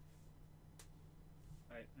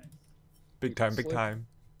 Alright, nice. Big time, big Slip. time.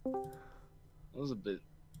 That was a bit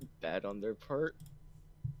bad on their part.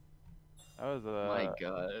 That was a My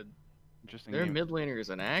god. interesting Their game. mid laner is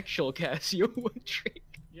an actual Casio trick.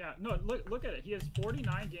 Yeah, no, look at it. He has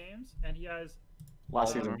 49 games, and he has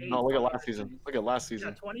Last Oh, season. eight No, look at last contract season. games. Look at last Yeah,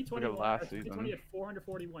 season. 2021. last 2020 season. had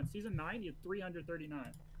 441. Season 9, he had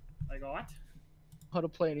 339. Like what? How to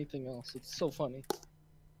play anything else? It's so funny.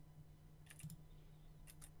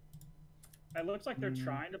 It looks like they're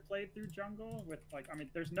trying to play through jungle with like. I mean,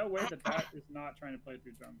 there's no way that that is not trying to play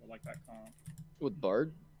through jungle like that comp. With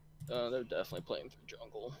Bard, they're definitely playing through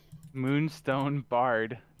jungle. Moonstone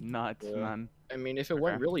Bard. Nuts, Yeah. man. I mean, if it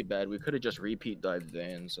went really bad, we could have just repeat dived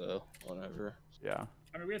Van, so whatever. Yeah.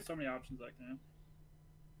 I mean, we had so many options that game.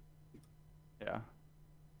 Yeah.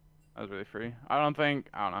 That was really free. I don't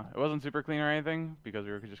know. It wasn't super clean or anything because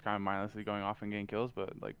we were just kind of mindlessly going off and getting kills,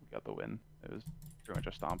 but like we got the win. It was pretty much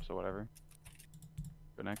a stomp, so whatever.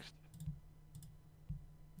 Go next.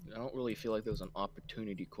 I don't really feel like there was an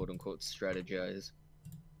opportunity, quote unquote, strategize.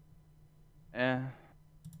 Eh.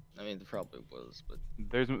 I mean, there probably was, but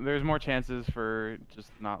There's more chances for just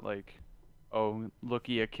not like, oh,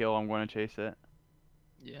 looky a kill, I'm going to chase it.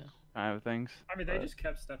 yeah. Kind of things. I mean, they but just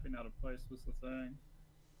kept stepping out of place. Was the thing.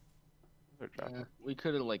 they're trapped. We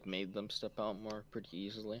could have like made them step out more pretty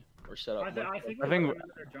easily, or set up. I think I we think went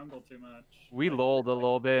into their jungle too much. We lulled a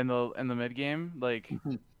little bit in the mid game. Like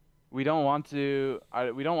we don't want the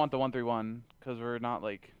 1-3-1 because we're not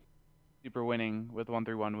like super winning with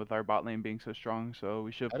 1-3-1 with our bot lane being so strong. So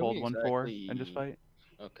we should have How do we pulled 1-4 and just fight.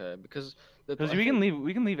 Okay, because We can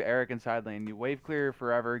leave Eric in side lane. You wave clear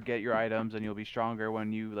forever, get your items, and you'll be stronger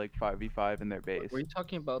when you like 5v5 in their base. Were you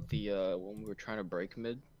talking about the when we were trying to break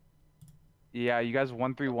mid? Yeah, you guys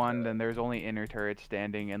 1-3-1, then there's only inner turrets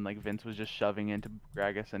standing, and like Vince was just shoving into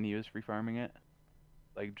Gragas, and he was free farming it.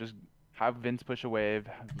 Like just have Vince push a wave,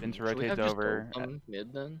 Vince Should we rotates have just over. done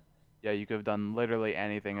mid then? Yeah, you could have done literally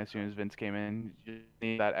anything as soon as Vince came in. You just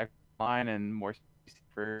need that extra line and more space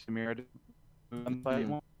for Samira to move on the fight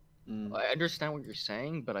more. I understand what you're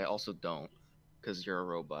saying, but I also don't, because you're a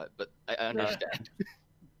robot. But I understand.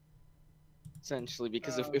 Essentially,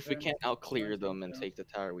 because if we can't out clear them and take the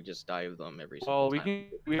tower, we just dive them every single Well, time.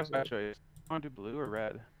 we have a choice. Want to do blue or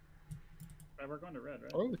red? We're going to red,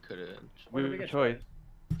 right? Or we could have. When We did have a get choice.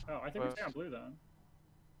 Oh, I think we stay on blue then.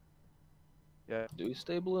 Yeah. Do we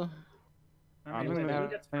stay blue? I mean, I'm if gonna blue have-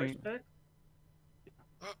 gets first pick.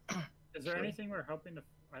 Is there anything we're hoping to?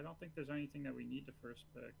 I don't think there's anything that we need to first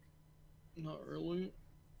pick. Not really.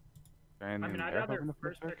 I mean, I'd rather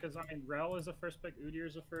first pick because I mean, Rel is a first pick, Udyr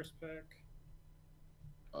is a first pick.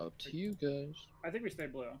 Up to you guys. I think we stay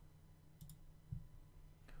blue.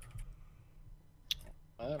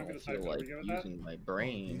 I gonna don't decide feel if like we go with that. using my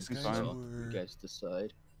brain, these guys so were- you guys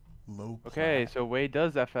decide. Low Okay, plat. so Wade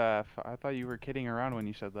does FF. I thought you were kidding around when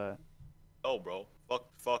you said that. No, bro.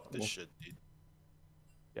 Fuck this shit, dude.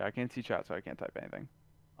 Yeah, I can't see chat, so I can't type anything.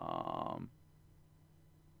 Let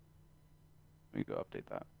me go update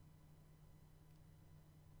that.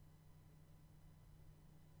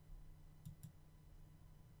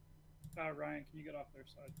 Ryan, can you get off their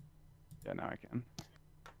side? Yeah, now I can.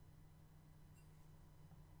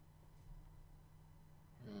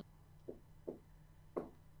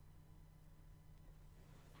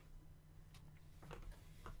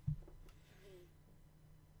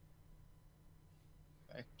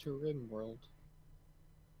 Back to RimWorld.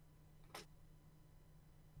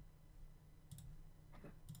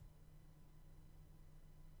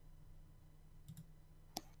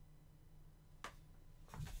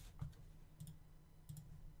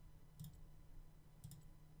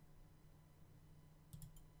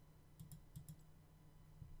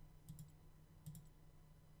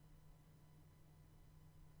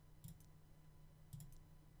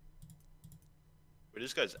 Wait,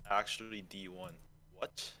 this guy's actually D1.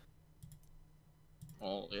 What?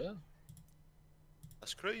 Oh yeah.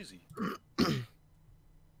 That's crazy.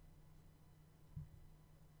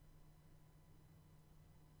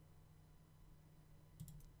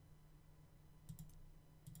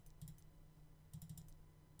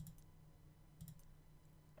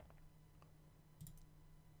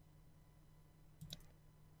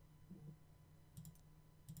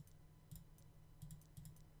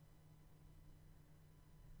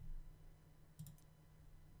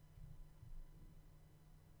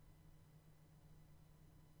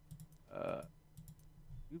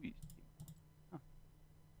 Movies. Huh.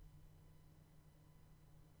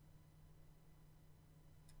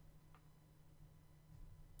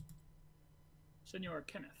 Senor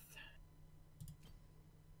Kenneth.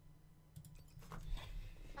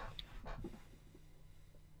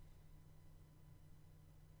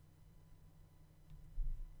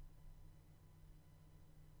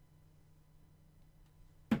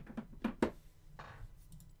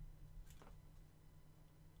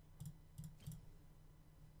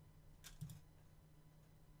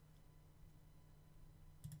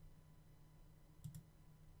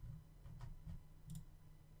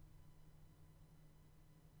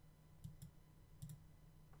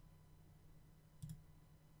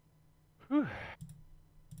 Whew.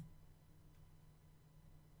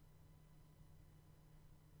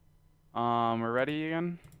 We're ready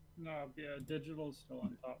again? No, yeah, digital's still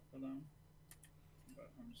on top for them. But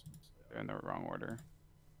I'm just gonna say They're in the wrong order.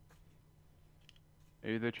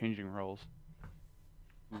 Maybe they're changing roles.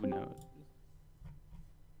 Who knows?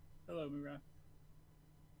 hello, Mura.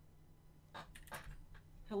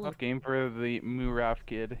 Hello. Tough game for the Muraf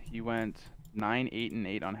kid. He went 9, 8, and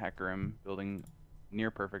 8 on Hecarim, building near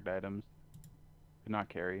perfect items. Could not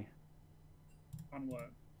carry. On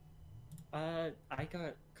what? I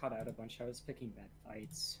got caught out a bunch. I was picking bad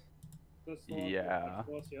fights. This Yeah.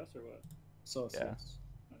 OSS or what? So Yeah. yes.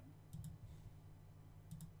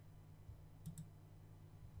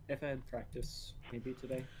 If I had practice, maybe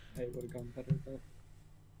today, I would have gone better, but...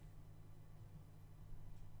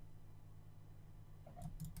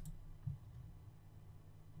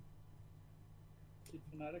 Did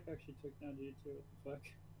Fnatic actually took down G2? What the fuck?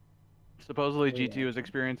 Supposedly Oh, G2 yeah. was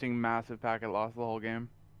experiencing massive packet loss the whole game.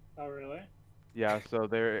 Oh, really? Yeah, so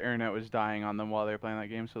their internet was dying on them while they were playing that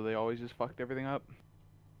game, so they always just fucked everything up.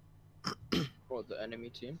 What, the enemy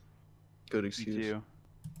team? Good excuse. G2.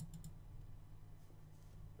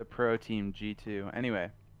 The pro team G2. Anyway,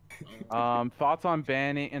 thoughts on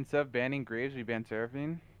banning, instead of banning Graves, we banned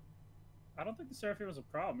Seraphine? I don't think the Seraphine was a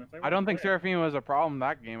problem. If they I don't think play it- Seraphine was a problem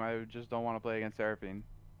that game. I just don't want to play against Seraphine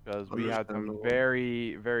because we had some Understandable.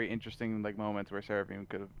 very, very interesting like moments where Seraphine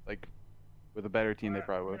could have like, with a better team, they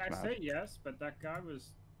probably would I have say smashed. yes, but that guy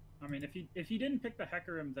was. I mean, if he didn't pick the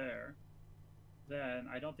Hecarim there, then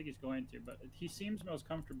I don't think he's going to. But he seems most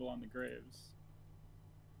comfortable on the Graves.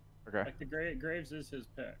 Okay. Like the Graves is his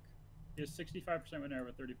pick. He has 65% win rate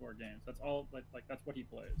over 34 games. That's all. Like that's what he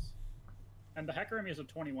plays. And the Hecarim is a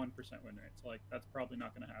 21% win rate. So like that's probably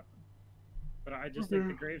not going to happen. But I just think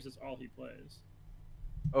the Graves is all he plays.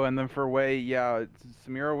 Oh, and then for Wei, yeah,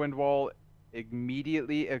 Samira Windwall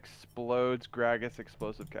immediately explodes Gragas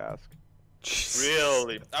explosive cask.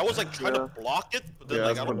 Really? I was like trying Yeah. to block it, but then Yeah,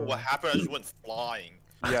 like that's I don't know what- what happened. I just went flying.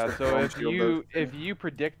 Yeah, so Bomb if shield you does-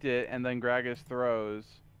 predict it and then Gragas throws,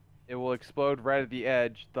 it will explode right at the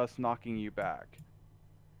edge, thus knocking you back.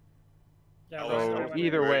 Yeah. I right- was- So right when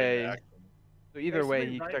either it- way, reaction. he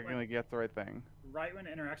Basically, right technically gets the right thing. right when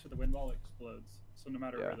it interacts with the wind wall, it explodes. So no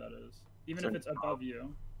matter Yeah. where that is, even So- if it's above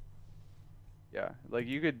you. Yeah, like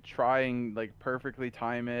you could try and like perfectly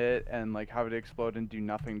time it and like have it explode and do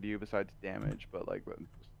nothing to you besides damage, but like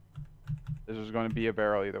this is going to be a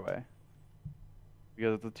barrel either way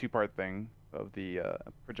because it's a two-part thing of the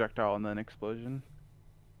projectile and then explosion.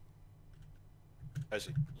 I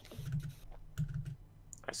see.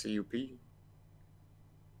 I see you pee.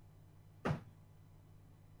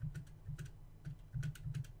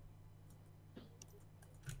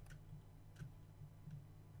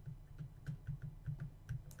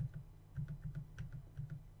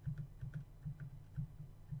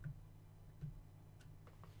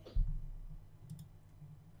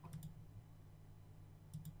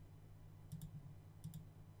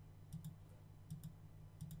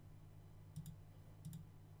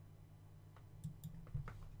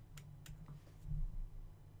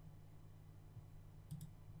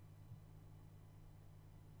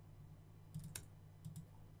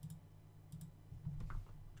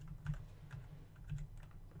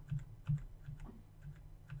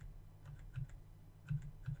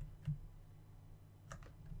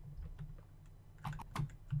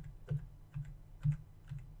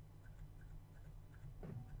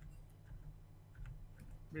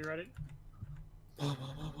 Be ready. Is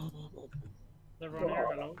everyone here?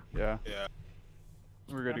 Hello. Yeah. Yeah.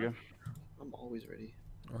 We're good to go. I'm always ready.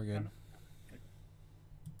 We're good.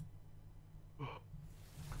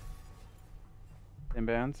 In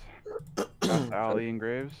bands. Past Ali and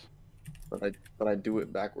Graves. But I do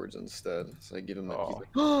it backwards instead. So I give him that. He's Oh. like,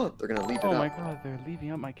 oh, they're gonna leave it Oh out. my god, they're leaving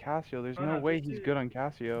out my Cassio. There's Oh, no no, way just he's do- good on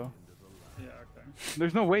Cassio. Yeah. Okay.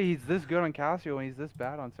 There's no way he's this good on Cassio when he's this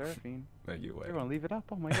bad on Seraphine. No, you wait. Everyone leave it up.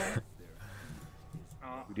 Oh my god.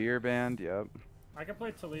 Uh, Deer band, yep. I can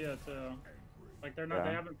play Talia too. Like they're not. Yeah.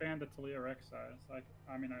 They haven't banned the Talia Rek'Sai. Like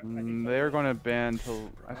I mean, I think They're going to ban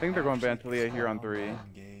I think they're going to ban Talia here on 3.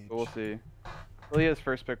 But we'll see. Talia's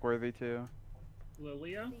first pick worthy too.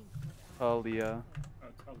 Lilia. Talia. Oh,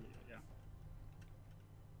 Talia. Yeah.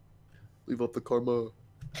 Leave up the karma.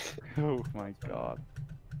 Oh my god.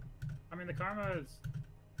 I mean, the Karma is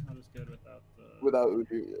not as good without the. Without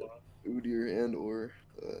Udyr, buff. Udyr and or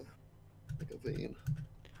like a Vayne.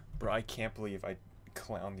 Bro, I can't believe I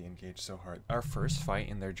clowned the engage so hard. Our first fight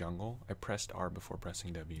in their jungle, I pressed R before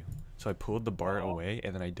pressing W. So I pulled the Bart away,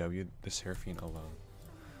 and then I W'd the Seraphine alone.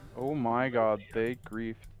 Oh my god, they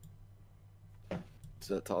griefed. Is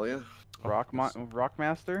that Talia?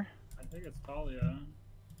 Rockmaster? I think it's Talia.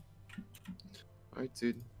 Alright,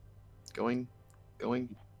 dude. Going.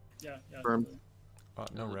 Yeah. Firm.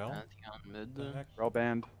 No rel? Pantheon mid The there. heck? Rel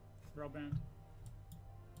banned. Rel band.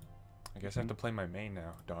 I guess I have to play my main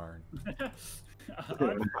now. Darn.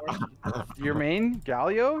 Your main?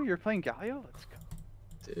 Galio? You're playing Galio? Let's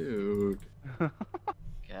go. Dude.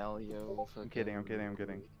 Galio. I'm kidding, I'm kidding, I'm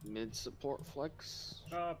kidding. Mid support flex.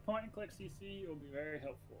 Point and click CC will be very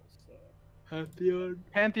helpful. So.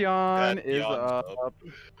 Pantheon is Pantheon's up.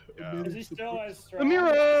 Yeah. Is he still as strong?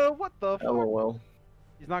 Amira, what the fuck? LOL.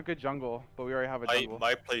 He's not good jungle, but we already have a jungle.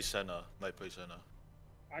 Might play Senna.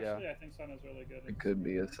 Actually, I think Senna's really good. It could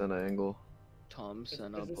be a Senna angle. Tom Is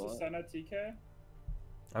Senna this a bot. Senna TK?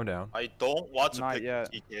 I'm down. I don't want to Not pick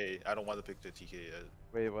yet. the TK. I don't want to pick the TK yet.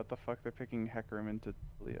 Wait, what the fuck? They're picking Hecarim into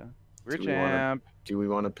Talia. Do We're we wanna- champ. Do we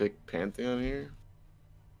want to pick Pantheon here?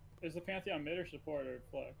 Is the Pantheon mid or support or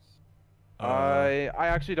flex? I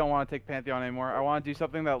actually don't want to take Pantheon anymore. I want to do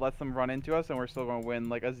something that lets them run into us and we're still going to win,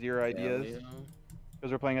 like a zero ideas.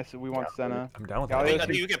 Because we're playing we want Senna. I'm down with Galio- that. I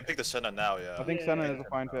think you can pick the Senna now, yeah. I think Yeah, Senna yeah, is a yeah.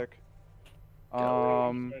 fine pick.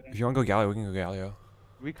 If you want to go Galio, we can go Galio.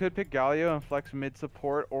 We could pick Galio and flex mid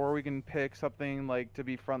support, or we can pick something like to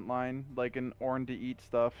be frontline, like an Ornn to eat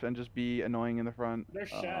stuff and just be annoying in the front. There's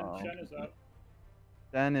Shen. Shen is up.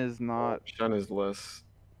 Shen is not. Shen is less.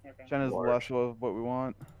 Okay. Shen is less of what we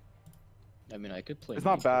want. I mean, I could play. It's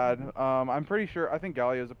not Nico. bad. I'm pretty sure. I think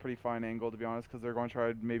Galio is a pretty fine angle, to be honest, because they're going to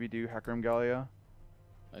try to maybe do Hecarim Galio.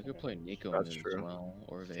 I could play Nico That's mid true. as well,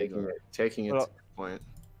 or Taking Veigar. it Well- to the point.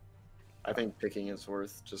 I think picking it's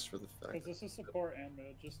worth just for the fact. Because this is support and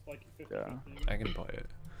mid, just like 50 Yeah. I can play it.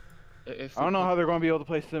 If I don't know how they're going to be able to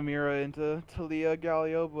play Samira into Talia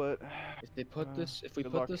Galio, but If they put this, if we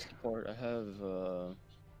good put luck. this support, I have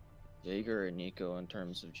Veigar and Nico in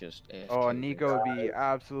terms of just AFK. oh, Nico would be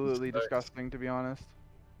absolutely disgusting, to be honest.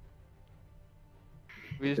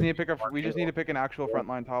 We just need to pick a. We just need to pick an actual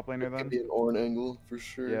frontline top laner It could then. be an Ornn angle for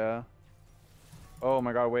sure. Yeah. Oh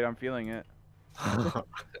my god! Wait, I'm feeling it. I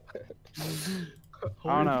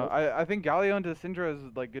don't know. I think Galio into Syndra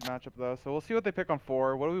is like good matchup though. So we'll see what they pick on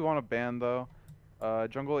 4. What do we want to ban though?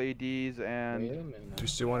 Jungle ADs and. Wait a minute. Do you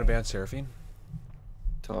still want to ban Seraphine?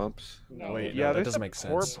 Tops. No, Wait, Yeah, no, that there's doesn't make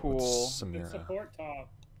support sense. pool. What's It's Samira? support top.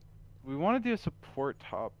 We want to do a support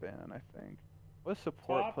top ban, I think. What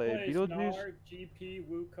support Top play? plays Beetlejuice. Gnar, GP,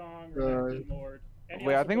 Wukong, Uh, Renekton, Lord. Any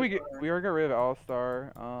Wait, I else think support we already got rid of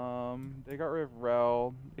Alistar. They got rid of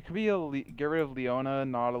Rel. It could be get rid of Leona,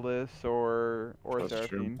 Nautilus, or That's true.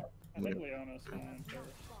 Seraphine. I think Leona's fine.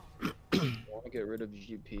 I want to get rid of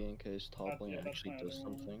GP in case top That's- lane yeah, that's actually my does other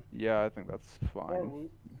one. something. Yeah, I think that's Or fine. Wukong.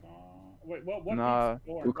 Wait, what? Nah, beats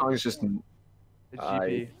Lord? Wukong is just. It's I-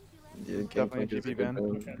 GP. Yeah, Definitely Gangplank is GP a good ban. ban,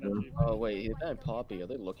 Okay, you that's know? GP. Oh wait, he banned Poppy. Are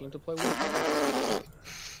they looking to play Wukong?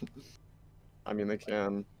 I mean, they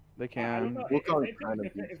can. They I don't can. know. Wukong If kind of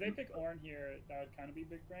if they pick Ornn here, that would kind of be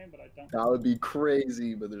big brain, but I don't. That would be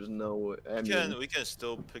crazy, but there's no way. I mean, We can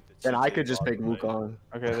still pick the TK. then I could just bot, pick right? Wukong.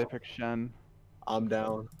 Okay, they pick Shen. I'm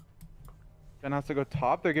down. Shen has to go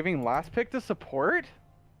top. They're giving last pick to support?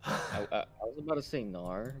 I was about to say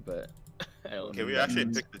Gnar, but I don't Can we know. actually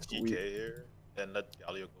means pick the TK here and let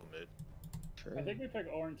Galio go mid? Sure. I think we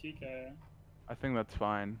pick Ornn TK. I think that's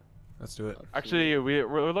fine. Let's do it. Actually,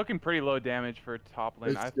 we're looking pretty low damage for top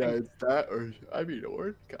lane. I think it's that, or I mean,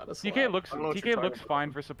 or kind of. TK looks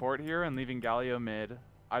fine for support here and leaving Galio mid.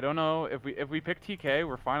 I don't know if we pick TK,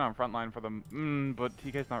 we're fine on frontline for them. But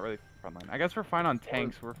TK's not really frontline. I guess we're fine on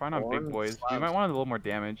tanks. We're fine on big Ornn boys. We slaps. might want a little more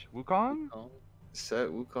damage. Wukong? Set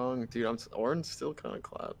Wukong, dude. Ornn still kind of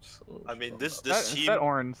claps. So I mean, fuck this that. team. Set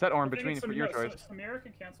Ornn. Set I Ornn think between it's for your Samira- choice. Samira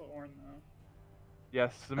can cancel Ornn though.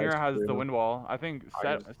 Yes, Samira has the true. wind wall. I think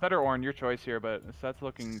I Set or Ornn, your choice here, but Set's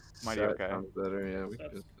looking mighty Set okay. sounds better, yeah. We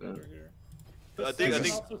That's could. better here. I But think- Sam I can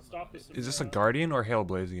think- also stop the Is this a Samira. Guardian or Hail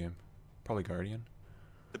Blaze game? Probably Guardian.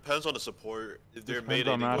 Depends on the support. If they're Depends made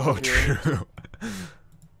on any matchup. Oh, here. true.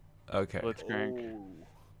 Okay. Blitzcrank. Oh.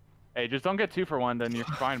 Hey, just don't get 2 for 1, then you're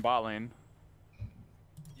fine bot lane.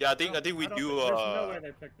 Yeah, I think we don't do. think- There's no way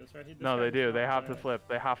they picked this, right? This No, guy they does do. not They have play to it. flip.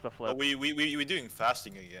 They have to No, flip. we're doing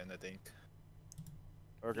fasting again. I think.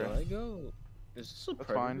 Okay. Should I go? Is this a That's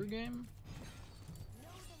Predator fine. game?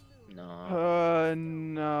 No.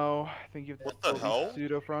 No. I think you have What to the still hell? be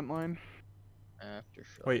pseudo frontline.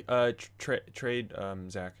 Aftershock. Wait, trade,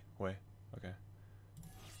 Zach. Wait. Okay.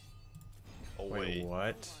 Oh Wait, wait.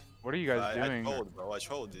 what? What are you guys I doing? told, bro. I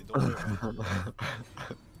told you. Don't worry.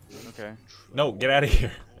 Okay. No, get out of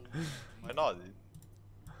here. Why not, dude?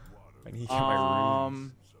 I need my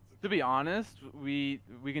runes. To be honest, we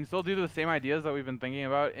can still do the same ideas that we've been thinking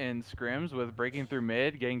about in scrims with breaking through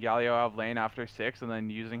mid, getting Galio out of lane after 6, and then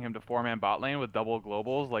using him to 4-man bot lane with double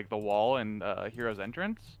globals like the wall and Hero's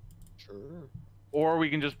Entrance. Sure. Or we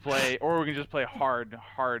can just play hard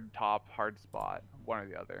top, hard spot, one or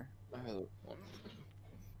the other.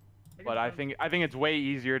 But I think it's way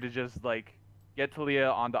easier to just like get Talia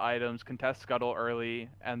onto items, contest Scuttle early,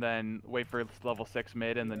 and then wait for level 6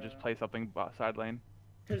 mid, and then just play something side lane.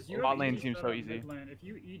 Because you bot have lane E seems set so up easy. mid lane. If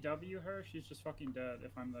you EW her, she's just fucking dead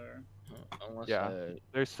if I'm there. Unless Yeah. I...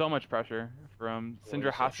 There's so much pressure from Syndra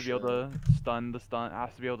Voice has of to be able to stun,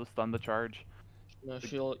 has to be able to stun the charge. No,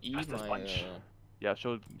 she'll eat Justice my... Punch. Yeah,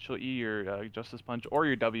 she'll E your Justice Punch or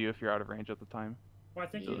your W if you're out of range at the time. Well, I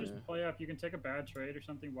think you Yeah. just play up. You can take a bad trade or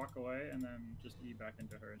something, walk away, and then just E back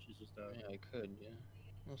into her, and she's just dead. Yeah, I could, yeah.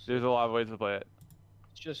 We'll see. There's a lot of ways to play it.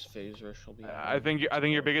 It's just phaser, she'll be... I think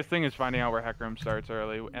your biggest thing is finding out where Heck Room starts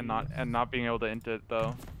early and not being able to int it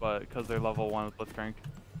though, but because they're level 1 with Blitzcrank,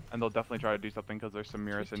 and they'll definitely try to do something because there's some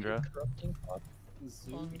Mira Syndra.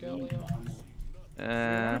 Zoom Galio. normal. Do we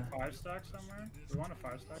want a 5-stack somewhere? Do we want a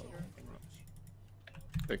 5-stack here?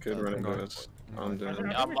 They could run into going. us. I'm I down.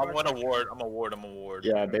 think- I'm gonna ward. I'm a ward.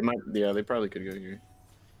 Yeah, they might. Yeah, they probably could go here.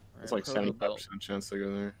 It's like Proto 75% belt. chance to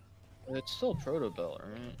go there. It's still Proto Belt,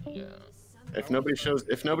 right? Yeah. If nobody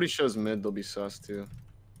shows mid, they'll be sus too.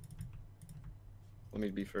 Let me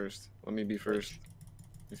be first.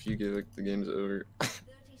 If you give it, the game's over.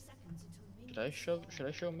 Should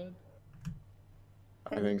I show mid?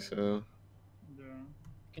 I think so. Yeah.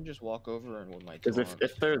 I can just walk over and with my Because taunt.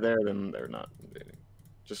 if they're there, then they're not invading.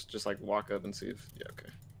 Just like walk up and see if okay.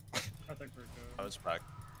 I think we're I good. was back.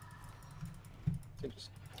 They just-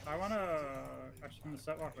 I wanna actually gonna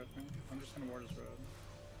set walk with me. I'm just gonna ward his road.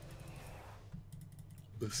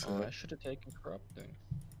 I should have taken corrupting.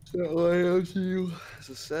 So I have you. It's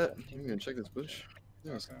a set. I'm gonna check this bush.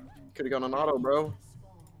 Yes. Okay. Could have gone on auto, bro.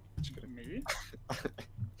 Just kidding. Me?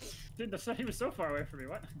 Dude, he was so far away from me.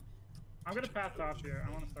 What? I'm gonna path off here.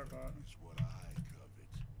 I wanna start bot.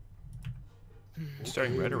 You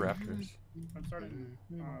starting red or Raptors? I'm starting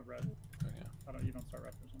red. Oh, yeah. You don't start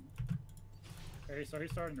Raptors. Okay, so he's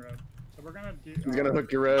starting red. So we're gonna do. He's gonna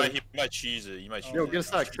hook your red. He might cheese it. He might cheese Yo, it. get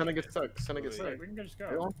stuck. Senna get stuck. Senna get Wait, stuck. Wait, we can just go.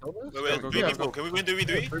 You want to tell this? Wait, Go, three go, people. go. Can we win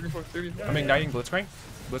 3v3? 34, 34. I'm igniting Blitzcrank.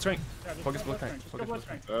 Blitzcrank. Yeah, just Focus go Blitzcrank. Just go Focus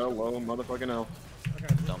Blitzcrank. Hello, motherfucking hell. Okay,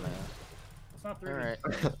 Dumbass. it's not 3 Alright.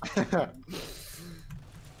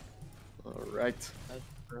 Alright.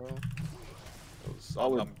 Bro.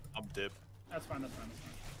 Solid. I'm dip. That's fine.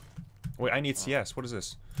 Wait, I need CS. What is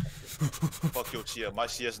this? Fuck your CS. My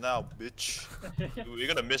CS now, bitch. Dude, you're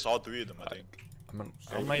gonna miss all 3 of them, I think.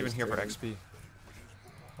 I'm not even here for XP.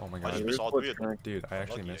 Oh my I just god. missed all 3 of them. Dude, I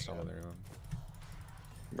actually Lucky missed I all got of them.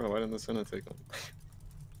 Bro, why didn't the Senna take him?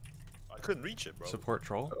 I couldn't reach it, bro. Support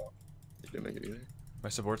troll? You didn't make it either. My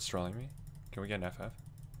support's trolling me. Can we get an FF?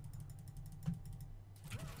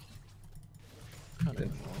 Kinda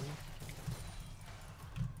annoying.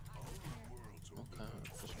 Okay,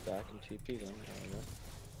 just back in TP then. There we go.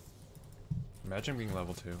 Imagine being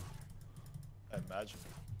level 2. Imagine.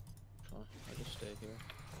 So, I just stay here.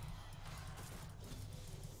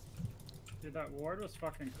 Dude, that ward was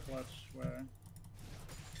fucking clutch. Way.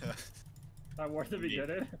 That ward at the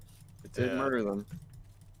beginning. It did murder them.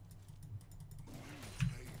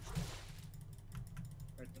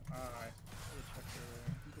 Right, alright.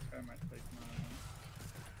 This guy might take mine.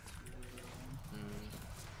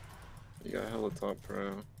 You got hella top pro.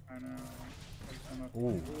 I know. I just don't know if-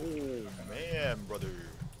 Ooh. Oh, man, brother.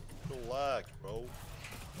 Relax, bro.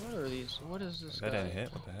 What are these? What is this That guy? didn't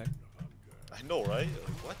hit? What the heck? I know, right?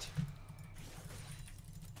 Like, what?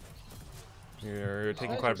 You're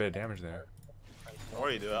taking quite a bit of damage there. Don't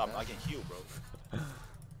worry, dude. I can heal, bro.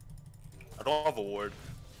 I don't have a ward.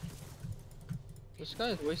 This guy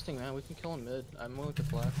is wasting, man. We can kill him mid. I'm willing to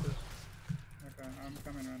flash this. Okay, I'm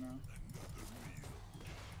coming right now.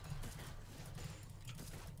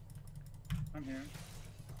 I'm here.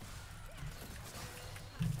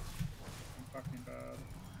 I'm fucking bad.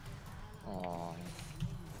 Aww.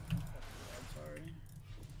 I'm sorry.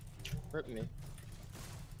 Rip me.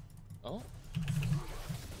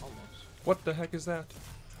 What the heck is that?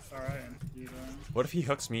 Alright, you What if he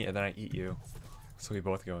hooks me and then I eat you? So we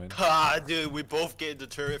both go in. Ah, dude, we both get in the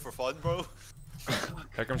turret for fun, bro.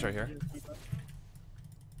 Hecarim's right here.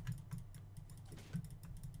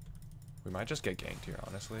 We might just get ganked here,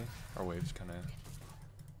 honestly. Our wave's kind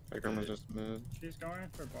of. Hecarim was just mid. She's going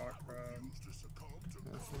for bot crab.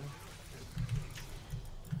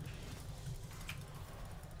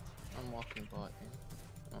 I'm walking bot here.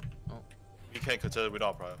 Oh, oh. You can't consider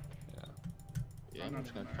without prime. Yeah, I'm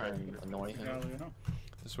just gonna try and annoy him.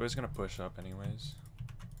 This wave's gonna push up anyways.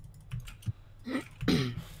 I'm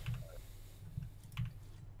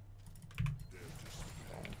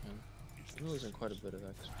losing quite a bit of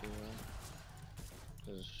XP though.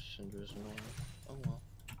 Because Syndra's annoying. Oh well.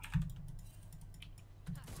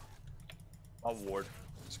 I'm ward.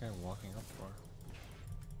 This guy walking up for.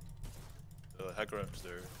 Hecarim's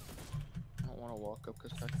there. I don't want to walk up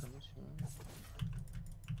because Hecarim's here.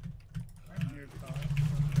 I'm near top.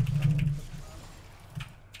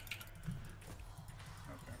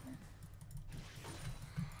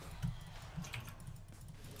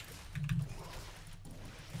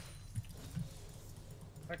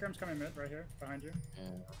 Hecarim's coming mid, right here, behind you. Yeah.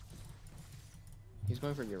 He's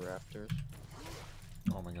going for your raptors.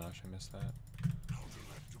 Oh my gosh, I missed that.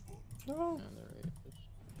 No. And they're raptors.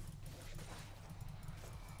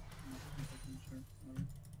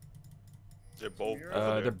 They're both.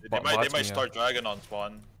 they're they bots might me start dragon on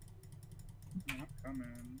spawn. Not coming.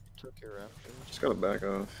 Took your raptors. Just gotta back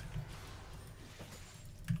off.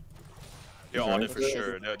 They're on it for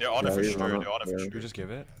sure. They're on it for sure. They're on it for Should we sure. just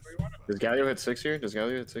give it? Does Galio hit 6 here? Does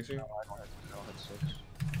Galio hit 6 here? No, I don't hit 6.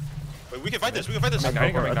 Wait, we can fight this. We can fight this. I'm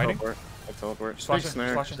igniting, I'm igniting. I teleport. Just Big flashing,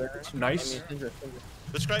 snare. just flashing. Nice.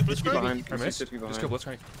 Let's crank. Let's crank. Behind. I missed. Just Just kill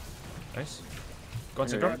Blitzcrank. Nice. Go on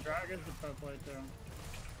Okay. Syndrome. Dragon's the top play too.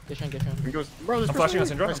 Get him. He goes, bro, this I'm flashing on person-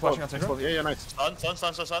 Syndrome. I'm nice flashing on call, nice Syndrome. call. Yeah, nice.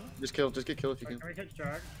 Sun. Just kill. Just get killed if you Can can. we catch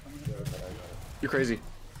Drag? You're crazy.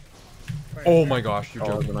 Wait, Oh wait. my gosh, you're Oh,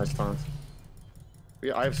 that was joking. a nice taunt.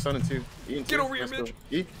 Yeah, I have Sun and 2. E and 2. Get over here, Let's go. Mitch.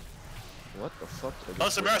 E? What the fuck? Oh,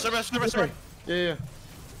 Samara. Yeah.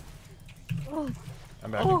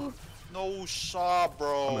 I'm back. No shot,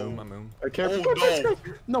 bro. I'm moon. I can't. Oh,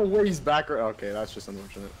 no way, he's back. Okay, that's just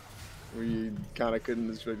unfortunate. We kind of couldn't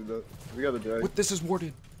expect that. We got the drag. What? This is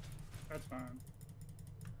warded. That's fine.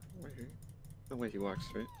 Wait, no way he walks,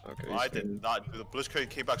 right? Okay. I he's did not. The Blitzcrank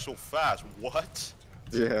came back so fast. What?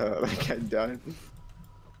 Yeah, that guy died.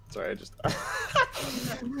 Sorry, I just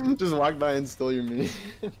just walked by and stole your mini.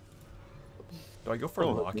 Do I go for a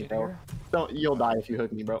Don't hook locket me, bro. here? Don't. You'll die if you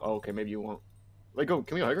hook me, bro. Oh, okay, maybe you won't. Like, go.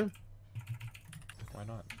 Can we hug her? Why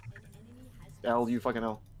not? L, you fucking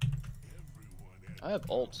L. I have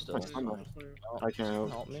ult still. That's fine, though. Oh, I can't help.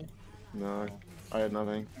 help me. No, I had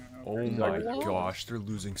nothing. Oh my gosh, they're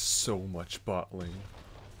losing so much bot lane.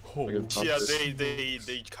 Holy Yeah,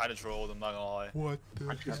 they kind of trolled. I'm not gonna lie. what the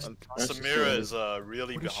I'm trying to- Samira is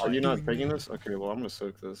really What is Are behind. you doing not taking this? Okay, well I'm gonna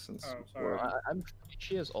soak this since. Oh, sorry. I'm.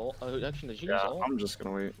 She has ult. Actually, did she use Yeah, ult? I'm just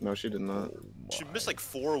gonna wait. No, she did not. She missed like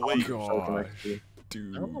 4 Oh waves. gosh,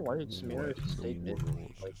 dude. I don't know why it's Samira what just stayed in the mid.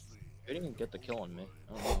 world? Like, they didn't even get the kill on me.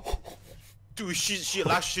 I don't know. Dude, she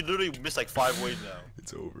literally missed like 5 waves now.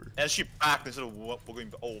 It's over. And she backed instead of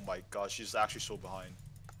going. Oh my god, she's actually so behind.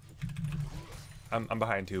 I'm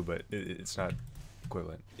behind too, but it's not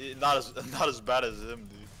equivalent. Not as bad as him, dude.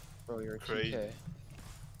 Bro, you're a Crazy. TK.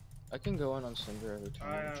 I can go in on Cinder every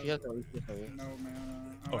time. She has no EPA. No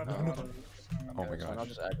man. Oh, no. Oh my That's fine, I'll gosh.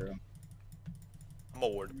 just aggro him. I'm a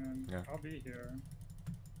ward. Yeah. I'll be here.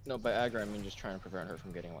 No, by aggro I mean just trying to prevent her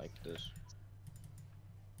from getting like this.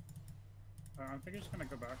 I think he's gonna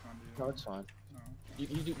go back on you. No, it's fine. No.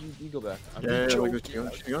 You go back. I'm Yeah, just- like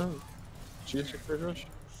this. She gone. She gets your first rush.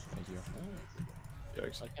 Thank you.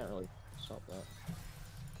 Yikes. I can't really stop that.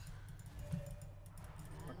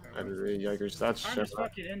 Okay. I agree. Yikers. That's I'm just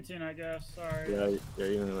fucking inting, I guess. Sorry. Yeah,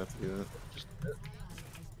 you don't have to do that.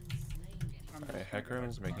 I'm Alright, just gonna go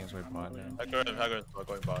Hecarim's back making his way on bot you. now. Hecarim's not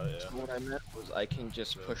going by it, yeah. What I meant was I can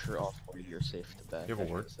just push her off while you're safe to back. You have a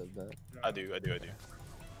I word? should've said that. I do.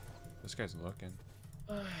 This guy's looking.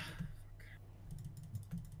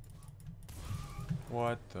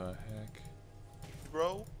 What the heck?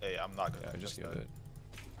 Bro? Hey, I'm not gonna Yeah, just miss give that. it.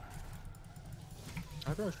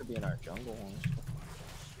 Aggro should be in our jungle, honestly.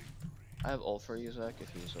 I have ult for you, Zach, if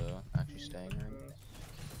he's actually staying there.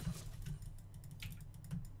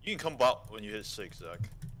 You can come bot when you hit 6, Zach.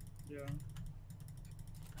 Yeah.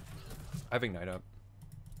 I have ignite up.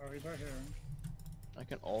 Oh, he's right here. I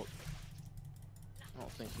can ult. I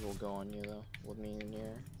don't think he will go on you though, with me in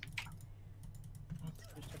here.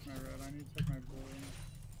 Just took my red. I need to take my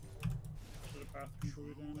blue. Should've path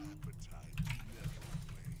completed.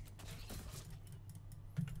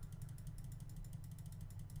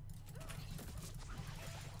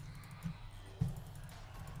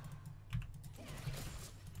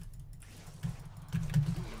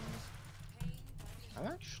 I'm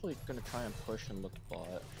actually gonna try and push and look bot.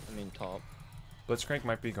 I mean top. Blitzcrank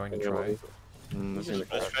might be going to Yeah, try. This is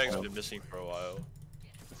This Frank's been missing for a while.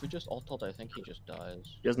 If we just ult, I think he just dies.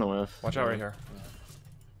 He has no F. Watch out right here.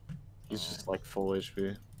 He's just like full HP. He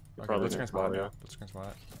Okay, probably Blitzcrank's needs bot audio. now. Blitzcrank's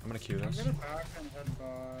bot. I'm gonna Q I'm this. gonna back and head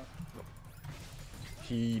bot.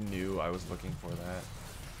 He knew I was looking for that.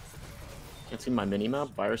 Can't see my minimap.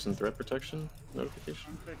 Virus and threat protection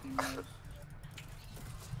notification. I'm taking those.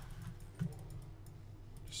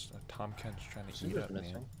 Just Tom Kent's trying to eat Cinder's up, man.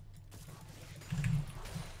 missing.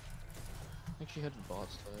 I think she headed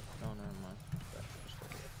bots to it. No, never mind. Okay, just go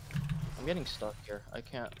here. I'm getting stuck here. I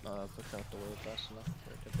can't push out the wave fast enough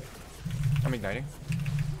for it to get. I'm igniting.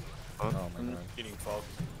 Huh? Oh my god. Getting fucked.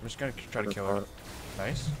 I'm just gonna try to kill her.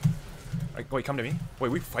 Nice. Wait, come to me. Wait,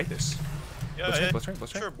 we fight this. Yeah, Blitzcrank, yeah. Blitzcrank,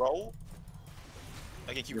 Blitzcrank. Sure, bro.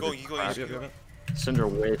 I can keep You're going, the keep going, crap. keep Yep, going. yep. Cinder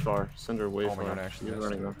way far. Cinder way Oh my far. god, I actually He's missed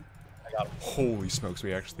running it. though. I got him. Holy smokes,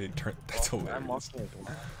 we actually turned. That's I'm hilarious. walking as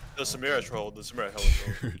well. The Samira troll, the Samira hella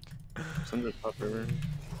troll. Dude. Cinder top river.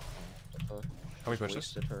 How we push this?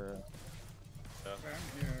 Wasted her. Okay,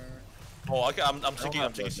 I'm here. Oh, okay, I'm taking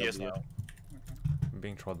have CS W. now. I'm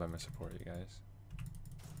being trolled by my support, you guys.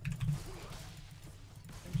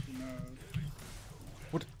 I think she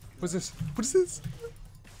knows. What's this? What is this?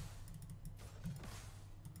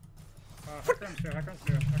 Heckram's here, Heckram's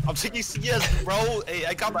here. I'm taking CS, bro. Hey,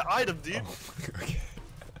 I got my item, dude. Oh, okay.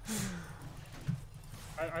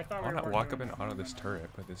 I thought Why we not were walk up doing and that. auto this turret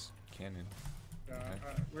with this cannon? Yeah,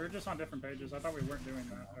 Okay. we were just on different pages. I thought we weren't doing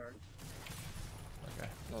that. Or... Okay.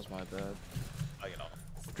 That was my bad. I can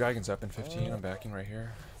Dragon's up in 15. I'm backing right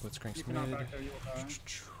here. Blitzcrank's You cannot mid. back there, you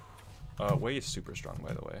will die. Wei is super strong,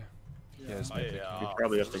 by the way. He Yeah. has Oh, mythic. yeah. You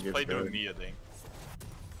probably have to Just give play it doing to me, I think.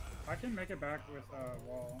 I can make it back with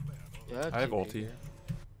wall. Yeah, I have TP ulti. here.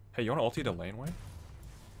 Hey, you want ulti to laneway?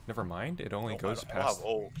 Never mind. It only goes I don't past. have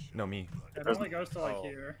ult. No, me. It only goes to like Oh.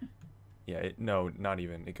 here. Yeah. No, not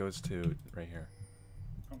even. It goes to right here.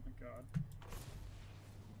 Oh my god.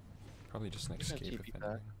 Probably just an He's gonna escape TP if back.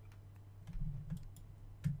 anything.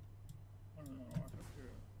 I don't know walk up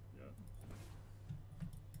here yet.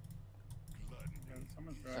 Yeah,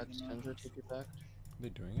 someone's That's dragging Syndra up. TP back. Are they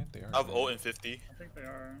doing it? They are. I have right? ult in 50. I think they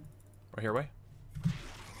are. Right here, Wei.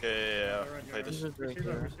 Yeah, They're right play here. this. This is We right see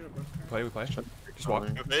the here. Blitzcrank. Play, we play. Shen- Just walk.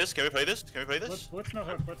 Can we play this? Can we play this? Can we play this? Blitz no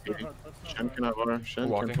hook, Blitz no hook, Blitz no Shen hook. can have R. Shen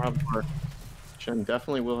Walking. can have R. Shen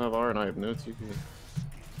definitely will have R, and I have no TP.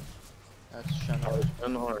 That's Shen.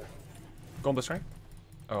 Shen R. Go on, Blitzcrank.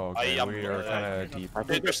 Oh, okay. I'm- We are kind uh, of deep. I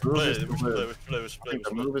think We're the move is split, to we're split, live. we're split, we're I split, think the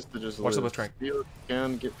we're split. move is to just Watch the live. Blitzcrank. Steal if you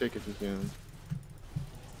can, get pick if you can.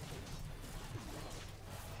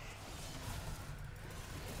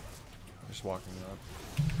 Just walking up.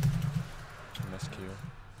 Miss Q.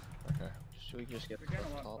 Okay. So we can just get We're the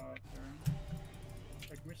getting a lot top. faster.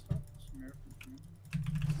 Like, can we stop Smear from coming?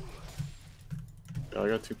 Yeah, I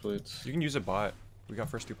got 2 plates. You can use a bot. We got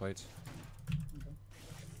first 2 plates.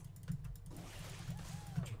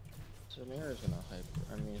 Samir is gonna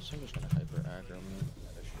hyper. I mean, Syndra's gonna hyper aggro me.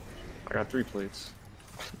 I got 3 plates.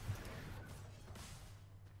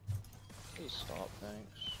 Please stop,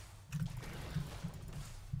 thanks.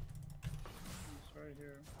 It's right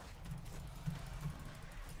here.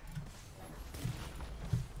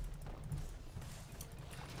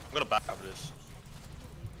 I'm gonna back after this.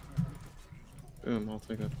 Boom, I'll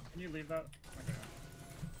take it. Can you leave that? Okay.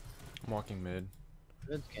 I'm walking mid.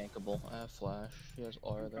 It's gankable. I have flash. He has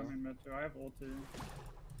R I'm though. coming mid too. I have ulti.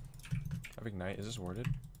 I have ignite. Is this warded?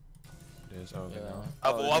 It is. Oh, okay. Yeah. No.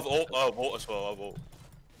 I have ult, I have ult as well, I have ult.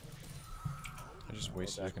 I just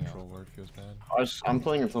wasted a backing control word. Feels bad. I'm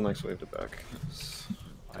playing until next wave to back.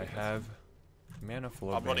 I have mana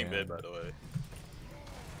flow. I'm running mid, ban. by the way.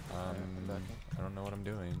 I'm backing. I don't know what I'm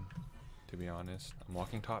doing, to be honest. I'm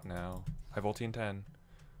walking top now. I have ulti in 10.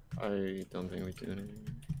 I don't think we can.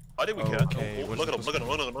 I think we Okay, can. what's Look at the- him, look at him,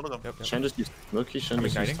 look at him, look at him. Yep, yep. Shen just used Milky, Shen I'm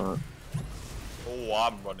just used igniting. taunt. Oh,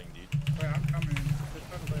 I'm running, dude. Wait, I'm coming. Just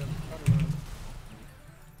try to live. Try to live.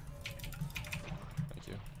 Thank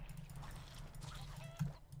you.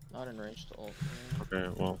 Not in range to ult. Okay,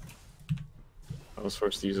 well. I was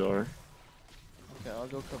forced to use R. Okay, I'll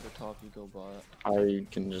go cover top. You go bot. I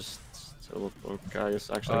can just teleport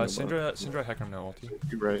guys. Actually, no, Syndra Heckram no ulti.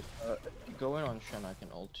 you're right. Go in on Shen. I can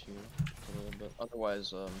ult you a little bit.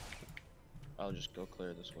 Otherwise, I'll just go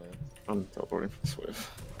clear this wave. I'm teleporting for this wave.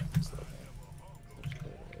 Just clear the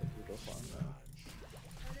wave. You go farm now.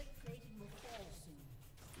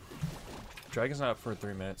 Dragon's not up for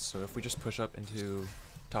 3 minutes, so if we just push up into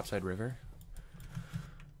topside river,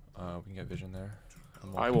 we can get vision there.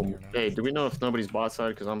 I will. Hey, do we know if nobody's bot side?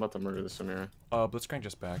 Because I'm about to murder the Samira. Blitzcrank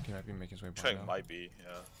just back. He might be making his way bot Trek out. might be,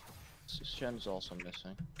 yeah. Shen's also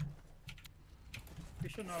missing. We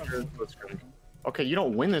should not have. Okay, you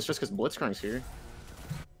don't win this just because Blitzcrank's here.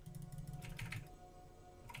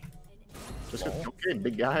 Just 'cause, okay,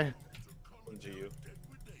 big guy. GU.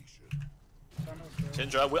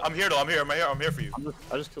 Syndra, I'm here though. I'm here for you.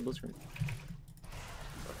 I just killed Blitzcrank.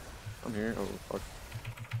 I'm here. Oh fuck.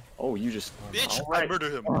 Oh, you just. Bitch, Alright. I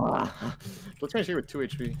murdered him. Blitzcrank's here with 2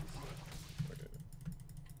 HP.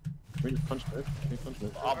 Can we just punch mid? Can we punch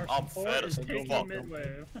mid? I'm fed as fuck.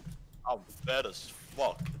 Midway. I'm fed as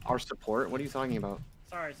fuck. Our support? What are you talking about?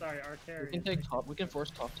 Sorry, our carry. We can take top. We can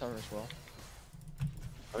force top tower as well. I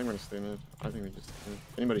think we're gonna stay mid. I think we just.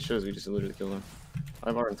 If anybody shows, we just literally kill them. I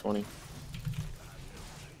have RN20.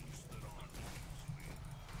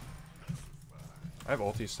 I have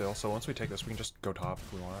ulti still, so once we take this, we can just go top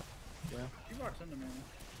if we want. Yeah. He walks into me.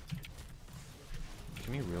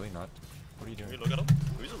 Can you really not? What are you Can doing? we look at him?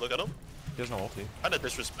 Can we just look at him? He has no ulti. Kinda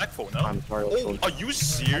disrespectful, no? I'm sorry. Oh, are you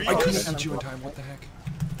serious? I couldn't hit you in time. What the heck?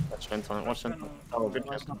 Watch Shen time. Watch Shen time. Oh, good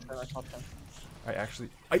Nice camp. top 10.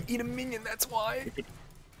 I eat a minion. That's why.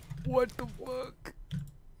 What the fuck?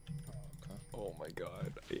 Oh my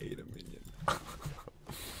god! I ate a minion.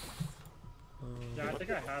 Yeah, I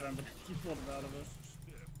think I had him, but he pulled him out of it.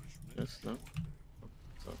 Yes, no.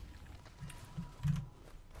 So,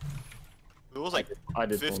 There was like I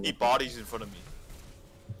did 50 bodies in front of me.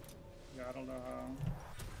 Yeah, I don't know how.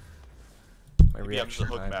 My Maybe I'm just a reaction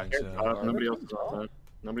hook time back. is, nobody else is on that.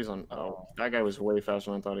 Nobody's on. Oh, that guy was way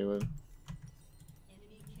faster than I thought he would.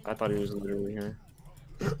 I thought he was literally here.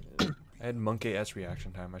 I had Monkey S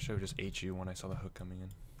reaction time. I should have just ate you when I saw the hook coming in.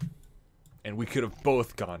 And we could have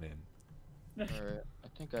both gone in. Alright, I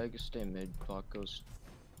think I can stay mid. Bot goes.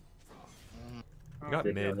 We got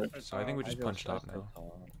Yeah, mid, that's so I think we I just go punch top stay now.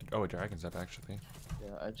 top. Oh, a dragon's up actually.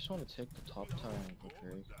 Yeah, I just want to take the top tower and go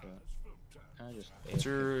Drake, but kind of just. What's AFK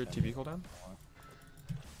your Shen. TP cooldown?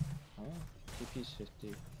 Oh, TP's 50.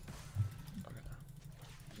 Okay. I'm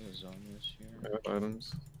gonna zone this here. I have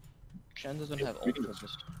items. Shen doesn't have ult for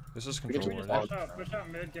this. This is We can control just ward. Push out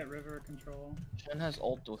mid, get river control. Shen has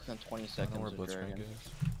ult within 20 I don't seconds know where of Blitzcrank Dragon. is.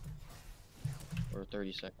 Or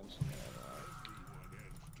 30 seconds.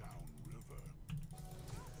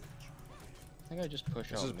 I think I just push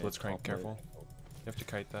This out is mid, Blitzcrank, top careful. mid. You have to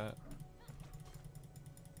kite that.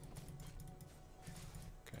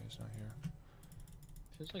 Okay, he's not here.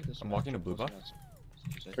 Feels like this I'm walking to matchup blue buff. wasn't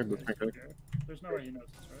as- Okay, Blitzcrank, good. There's no way he knows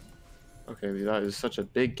this, right? Okay, that is such a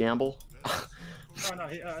big gamble. Oh no,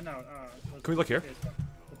 no. Can we look here?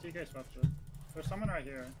 The TK swept it. There's someone right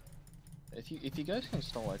here. If you guys can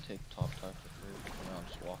stall, I take top tower for free. And I'll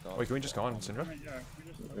just walk off. Wait, can we just go on Syndra? Yeah, we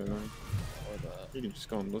just. Yeah, Or the you can just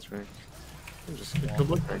go on Blitzcrank. You can just kill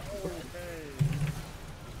Blitzcrank. Okay.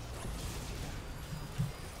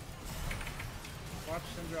 Watch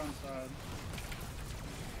Syndra on side.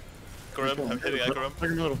 Grim, I'm hitting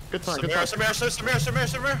Grim. Good time, good time.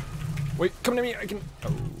 Samir. Wait, come to me. I can.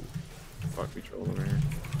 Oh, Fuck, we trolled over here.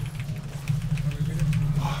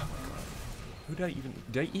 who did I even?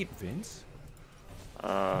 Did I eat Vince?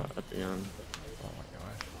 At the end. Oh my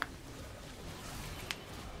god.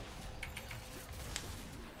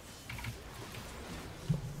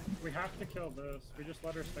 We have to kill this. We just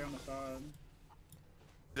let her stay on the side.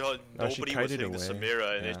 No, Oh, she nobody was kited hitting the away.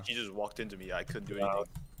 Samira, and Yeah. she just walked into me. I couldn't do anything.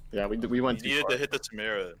 Yeah, we went You too needed far. to hit the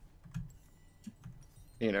Samira.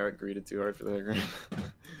 Me and Eric greeted too hard for that.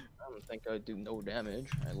 I don't think I'd do no damage.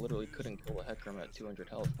 I literally couldn't kill a Hecarim at 200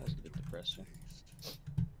 health. That's a bit depressing.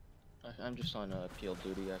 I'm just on peel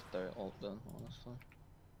duty after I ult done, honestly.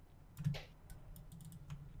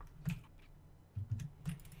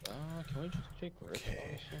 Can we just take Rift,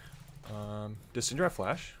 Okay. honestly? Does Syndra have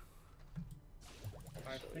flash?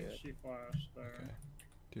 I So, think yeah. she flashed there. Okay.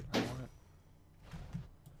 Dude, I want it.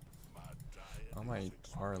 I'm my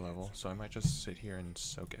R level, so I might just sit here and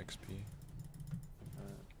soak XP.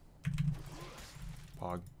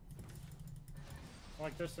 Pog.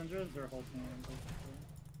 Like this Syndra's their whole team.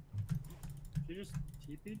 She just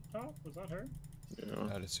TP'd top? Was that her? Yeah.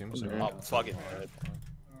 That assumes Okay. they're I'm fucking dead. I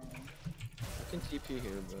can TP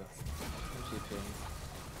here, but I'm TPing.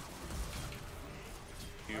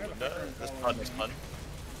 This pun is fun.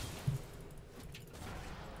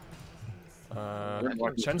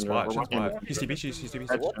 Shen's bot, Shen's bot. He's TP, he's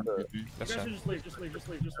TP. What the? That's You guys should Shen. just leave, just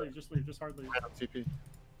leave, just hard leave. I have TP.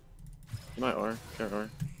 You might R. Care R. Okay.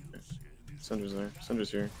 Syndra's there.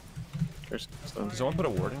 Syndra's here. There's stun. Does someone put a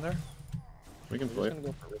ward in there? We can We're play. just gonna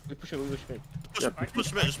go for it. We push it, we push it. Yeah,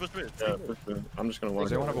 Push mid, just push mid. Yeah, push mid. I'm just gonna walk.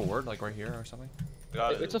 Does anyone have a over. ward like right here or something?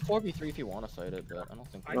 Got It's a 4v3 if you want to fight it, but I don't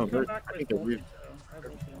think I No, can come they're- back I with think they ulti, though. I have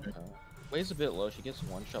ulti. Wade's a bit low. She gets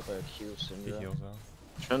one shot by a Q He Syndra. heals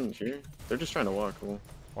though. Shen here. They're just trying to walk. Cool.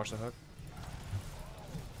 Watch the hook.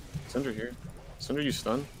 Cinder here. Cinder, you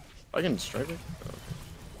stun? I can strike it. Oh, okay.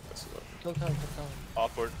 That's low. Kill tower, kill tower.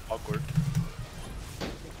 Awkward, awkward.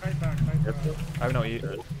 Fight back, fight back. I have no eat.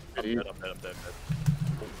 Dead. I'm Dead. dead, I'm dead, I'm dead.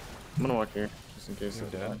 I'm gonna walk here just in case. You're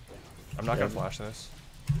they're dead. I'm not gonna Yeah. flash this.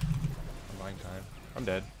 I'm buying time. I'm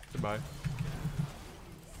dead. Goodbye.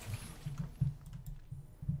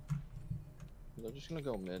 They're just gonna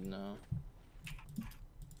go mid now.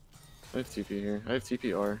 I have TP here. I have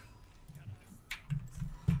TPR.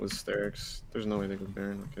 With Sterix. There's no way they go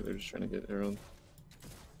Baron. Okay, they're just trying to get arrowed.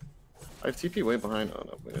 I have TP way behind. Oh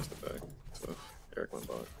no, we missed the back. So Eric went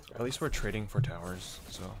bot. At least we're trading for towers,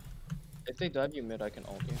 so. If they dive you mid, I can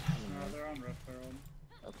ult you. No, they're on Rift Herald.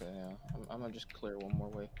 Okay, yeah. I'm gonna just clear one more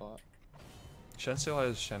wave bot. Shen still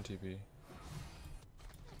has Shen TP.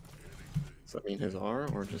 Does that mean his R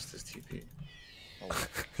or just his TP?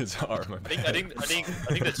 His arm. I think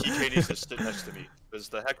the T trade is just stood next to me. Because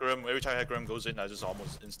the Hecarim, every time Hecarim goes in, I just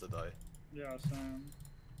almost insta die. Yeah, same.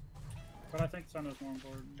 But I think Sun is more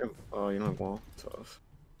important. Oh, you don't have wall? Tough.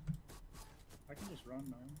 I can just run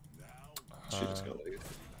now. She just gonna leave.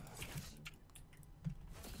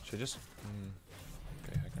 Should just.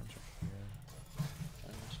 Okay, Hecarim's right here.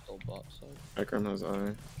 I'm still bot side. Ekram has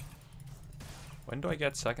I. When do I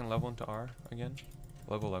get second level into R again?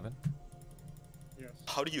 Level 11? Yes.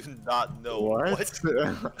 How do you not know? What?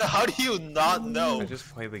 How do you not know? I just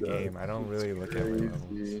play the game. I don't really look at my levels.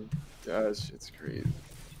 Crazy. Gosh, it's crazy.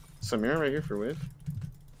 Samira right here for wave.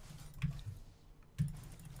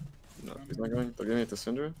 No, he's not going. They're getting it to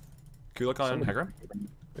Syndra. Can you look on Hecarim?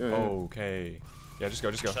 Yeah, yeah. Okay. Yeah, just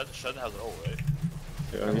go, just go. Shen has an ult, right?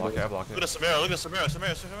 Yeah, I block it, I block Look at it. Samira, look at Samira. Yep,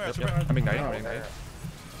 Samira. yep. I'm igniting, I'm igniting.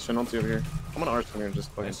 Shen ulti over here. I'm gonna R Samira and just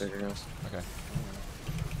fucking Nice. take her guys. Okay.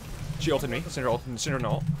 She ulted me. Syndra ulted. Syndra no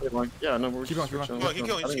ult. Wait, long. Yeah, no, we're Keep just going, keep chilling. going. Keep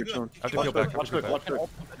going, I think keep you're going. chilling. I have to peel back. I have to peel Watch back. quick.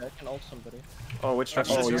 I can ult somebody. Oh, which trap?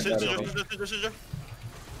 That's Oh, just- you're just- dead. just-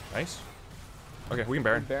 Nice. Okay, we can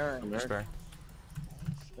Baron. Baron. Just Baron.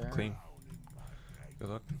 Baron. Clean. Good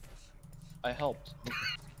luck. I helped.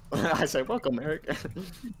 I say welcome, Eric.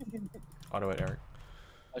 Auto it, Eric.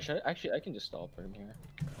 Actually, I can just stop him here.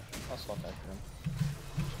 I'll stop after him.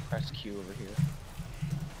 Press Q over here.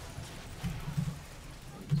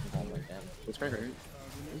 Oh my god. It's right here.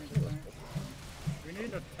 We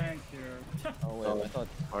need a tank here. Oh wait, Oh. I thought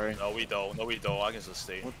Sorry. No, we don't. No, we don't. I can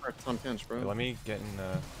sustain. What part Tom Kench, bro? Wait, let me get in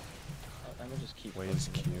I'm gonna just keep. Wade's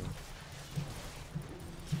pushing queue. it.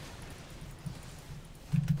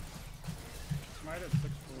 Smite at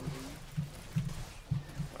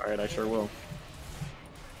 640. Alright, I sure will.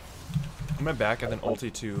 I'm gonna back and then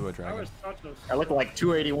ulti to a That dragon. was such a. I look like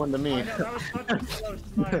 281 to me. I know, that was such a slow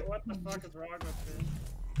smite. What the fuck is wrong with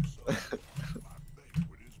you?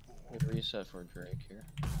 We'll reset for Drake here.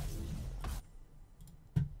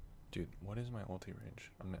 Dude, what is my ulti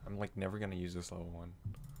range? I'm like never gonna use this level 1.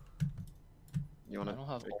 You wanna I don't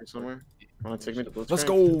have take me ult somewhere? Wanna take me to Blitzcrank? Let's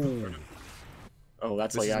go! Oh,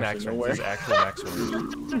 that's This like is max actually range. This nowhere. is actual max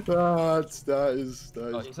range. that is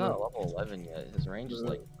Oh, he's not level 11 yet. His range is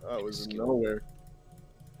like. that was skill. nowhere.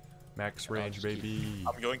 Max range, just keep- baby.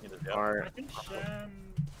 I'm going into the I Alright, think Shen.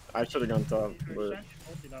 I should have gone top, Shen but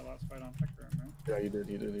ulti that last fight on Hecarim, no? yeah, you did.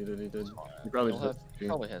 He It's fine. He probably He'll just have, has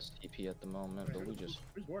probably has TP at the moment, but we just.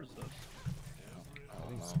 Whose ward is this? I I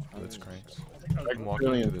don't think know. it's Blitzcranks. I think that was I'm walking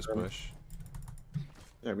Brilliant, into this bro. bush.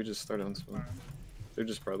 Yeah, we just started on swim. fine. They're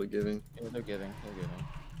just probably giving. Yeah, they're giving. They're giving. I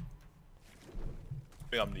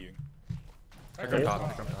think I'm leaving. Hecarim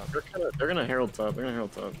top, Hecarim top. They're gonna herald top. They're gonna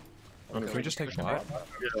herald top. Can we just take bot? Yeah,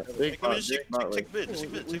 Hey, big come bot, just big bot, like- take mid,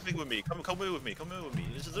 take mid with me. Come mid with me. Come mid with me.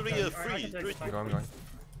 This is literally a Okay, I free. can take Three- the I'm going.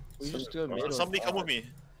 We just do a mid. or Somebody come bot. with me.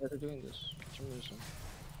 Yeah, they're doing this. For some reason.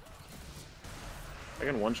 I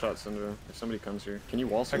can one shot Syndra if somebody comes here. Can you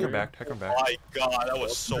wall Hecarim Syndra? back, Hecarim back. My God, that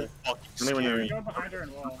was so fucking Tell me when you're scary. in. Go behind her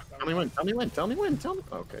and wall. Tell me when. Tell me when. Tell me when. Tell me.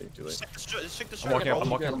 Okay, too late. Just take the strat. Just take the I'm strat. walking up, I'm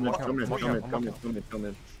Walk walking up, I'm walking up, Come I'm in. walking Come up, in. I'm Come walking in. up. Come in. Come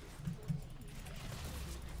in.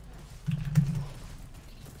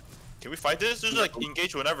 Can we fight this? Just like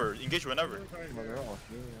engage whenever. Engage whenever. Well, they're all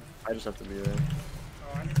here. I just have to be there.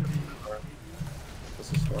 Oh, I need to be.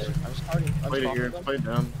 This is hard. I'm starting. I'm Play it stopping here. them. Play it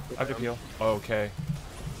down. I have to peel. Oh, okay.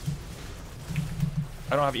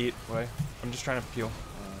 I don't have eat. Way. I'm just trying to peel.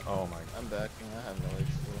 Oh my god. I'm backing. I have no HP.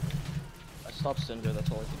 I stopped Syndra. That's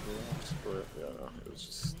all I can do. Split. Yeah, no, it was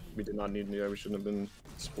just we did not need to. Yeah, we shouldn't have been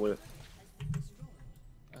split.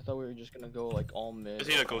 I I thought we were just gonna go like all mid. You guys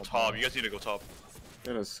need to go all top. bot. You guys need to go top.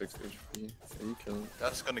 It has 6 HP. Yeah, you kill him.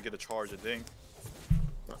 That's gonna get a charge, I think.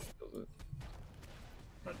 Nah, he kills it.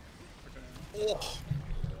 But, okay. Oh.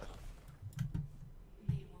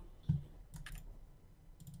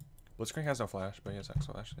 Blitzcrank has no flash, but he has X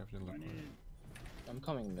flash. You have to I look. need... I'm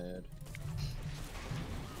coming mid.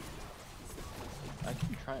 I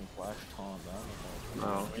can try and flash Tom, but I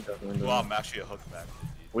don't know. No, we definitely Wow, don't. I'm actually a hook back.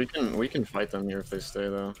 We can fight them here if they stay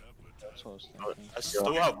though. That's what I was thinking. I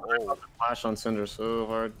still have ult. Flash on Cinder so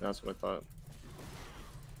hard. That's what I thought.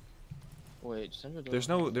 Wait, Cinder There's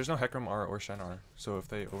no Hecarim R or Shen R. So if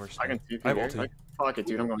they overstay, I can TP I have here. ulti. Fuck it,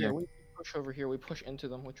 dude. I'm going Yeah, here. we push over here. We push into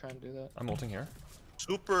them. We try and do that. I'm ulting here.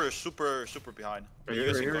 Super behind. Right You here,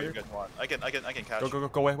 guys right can go, here, you guys want. I can catch.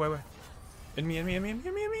 Go away. In me.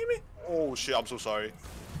 Oh shit, I'm so sorry.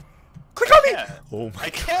 Click on me! Yeah. Oh my I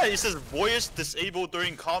can't. It says voice disabled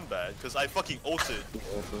during combat because I fucking ulted.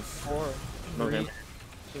 4, No 3, him.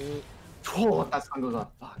 2. Oh, that sun goes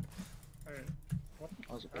up. Fuck. Alright. What That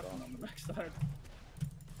was a bit happened off. on the backside?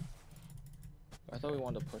 I thought we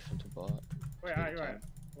wanted to push into bot. Wait, you're right.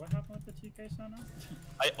 What happened with the TK center?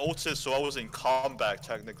 I ulted, so I was in combat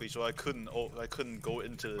technically, so I couldn't go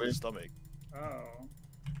into the Wait. stomach. Oh.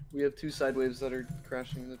 We have 2 side waves that are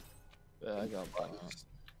crashing the. Yeah, I got bot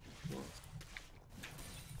now.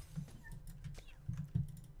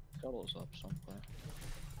 Scuttle's up somewhere.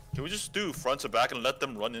 Can we just do front to back and let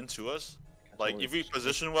them run into us? Like, if we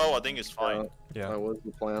position well, I think it's fine. Yeah. That was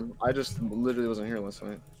the plan. I just literally wasn't here last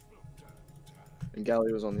night. And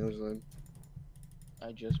Galley was on the other side.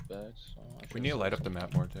 I just backed, so I We should need to say light up the something.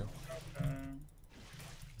 map more too. Okay. I'm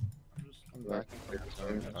just... I'm back.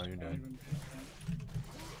 Oh, you're dead.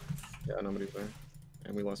 Yeah, nobody's there.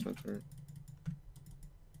 And we lost Mentor.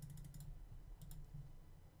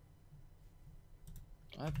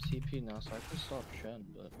 I have TP now, so I can stop Shen,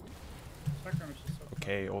 but Spectrum is just so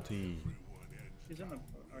Okay, ulti. He's in the...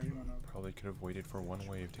 Are you on a... Probably could have waited for one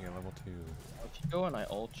wave to get level 2. if you go and I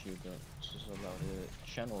ult you, that's just about it.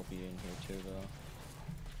 Shen will be in here too, though.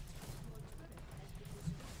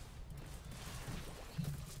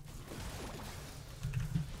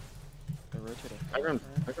 They're rotating. I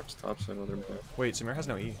grabbed top side while they're back. Wait, Samir has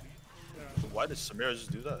no E. Yeah, Why did Samira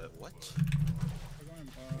just do that? What? we're going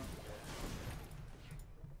bot.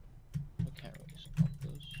 I can't really stop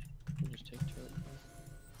this. We'll just take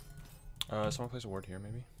turret. Someone place a ward here,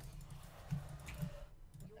 maybe.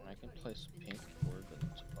 And I can place pink ward, but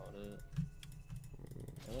that's about it.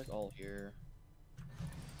 They're like all here.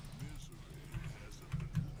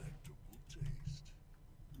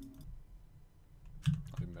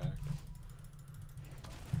 I'll be back.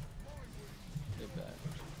 They back.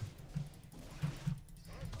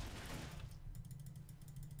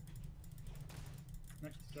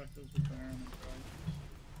 Next objectives with Baron and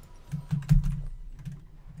Fight.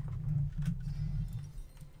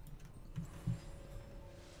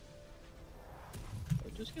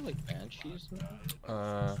 We just get like banshees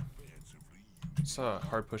now. It's a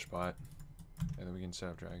hard push bot, and then we can set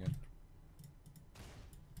up dragon.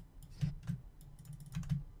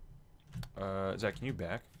 Zach, can you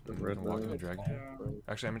back? The I'm red gonna walk in the wave. dragon. Yeah.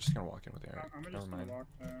 Actually, I'm just gonna walk in with Eric. I'm Never just gonna mind. walk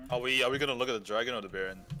there. Are we gonna look at the dragon or the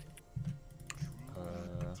baron?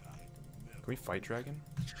 Can we fight dragon?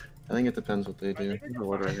 I think it depends what they I do. think we There's a can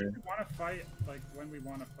ward right fight- here. we want to fight like when we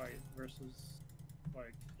want to fight versus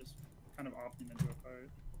like just kind of opting into a fight.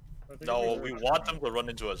 So I think No, if we run- want them to run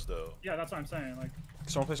into us though. Yeah, that's what I'm saying. Like,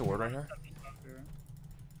 Someone place a ward right here? set this up here.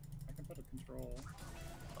 I can put a control.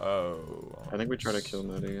 Oh. I think we try to kill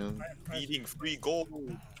Ned again. I Eating free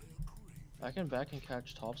gold. I can back and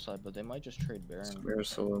catch topside, but they might just trade Baron. We're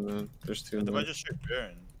solo man. There's 2 They might mid. just shoot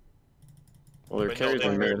baron. Well, their Wait, no, carries they're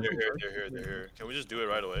are here, mid. they're here. Can we just do it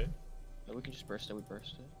right away? Yeah, we can just burst it. We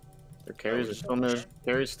burst it. Their carries are still mid.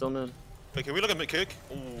 Carries still mid. Wait, can we look at mid kick?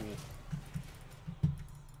 Ooh. definitely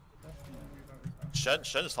that was that.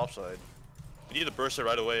 Shen is topside. We need to burst it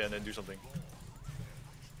right away and then do something.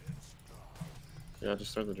 Yeah,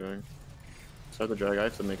 just start the drag. Start the drag. I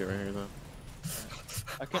have to make it right here though.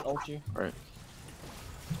 I can ult you. Alright.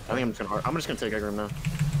 I think I'm just gonna take Egram now.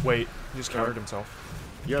 Wait, he just countered himself.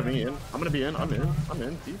 You have me in. I'm gonna be in. I'm in.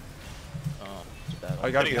 Deep. Oh, it's bad.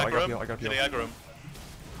 I got Getting heal, I got aggro heal, him. I got Getting heal. aggro him.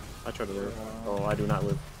 I try to live. Oh, I do not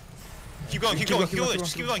live. Keep going.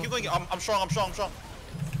 Just keep going. I'm strong.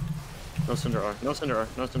 No Cinder R. No Cinder R.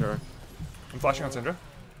 No Cinder R. I'm flashing on Syndra.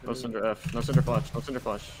 No Cinder F. No Cinder Flash. No Cinder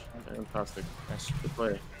Flash. Fantastic. Nice. Good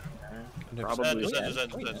play. Nice. Probably.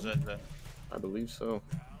 Zen. I believe so.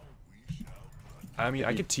 I mean,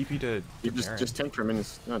 I could TP to You Baron. just tank for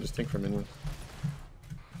minions. No, just tank for minions.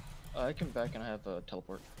 I can back and I have a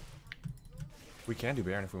teleport. We can do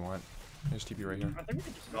Baron if we want. There's TP right here. I think we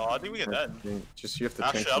can just. No, I think we can end. Just you have to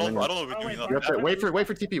Actually, tank I don't the know if we're Oh, doing wait, enough You have to damage. wait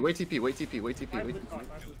for TP, wait TP, wait TP, wait TP, wait I TP. blue top,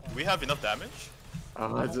 I blue top. We have enough damage?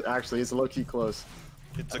 It's low key close.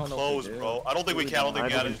 It's I a don't know if close, we do. bro. I don't think we can. I don't think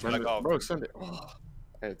we I can. don't Just back off. Bro, send it. Oh.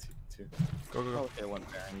 I had TP too. Go, go, go. Okay, one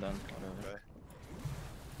Baron then. Whatever.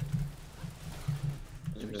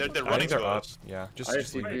 They're I running think they're to up. us. Yeah, just I have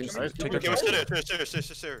just TP. Wait, I have take TP. Okay, their we're turn.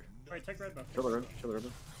 still. Wait, take red buff. Kill the red. Kill the red.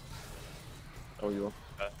 Oh, you will.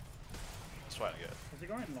 That's fine, I guess. Is he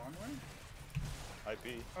going long way? IP.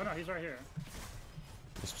 Oh no, he's right here.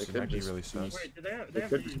 This They is could actually just really be- sus. Wait, did they have? They They have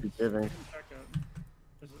could just be these. giving. Check it.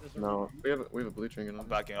 Is there No, one? we have a blue trinket on. I'm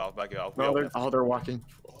backing off. No, they're walking.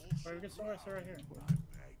 Wait, we can still right here.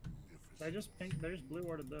 They just blue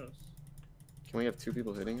warded this. Can we have two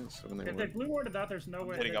people hitting us when they If they ward? blue warded that, there's no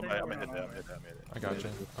way. hitting. I'm they hitting were it. on I'm way. hitting it. I got you.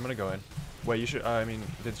 I'm gonna go in. Wait, you should. I mean,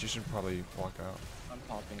 Vince, you should probably walk out. I'm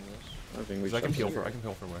popping this. I think we 'Cause I can should. peel for. I can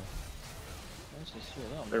peel for way. Let's just heal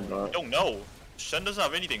them. They're bot. Don't know. Shen doesn't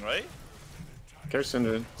have anything, right? Care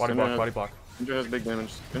Syndra. Body block. Body block. Syndra has big damage.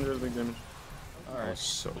 Syndra has big damage. That was Alright.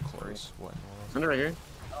 so close. What in the world? Syndra right here.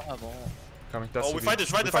 I don't have all. Coming. That's Oh, we fight this.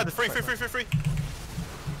 Fight this. Free. We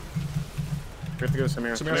have to go to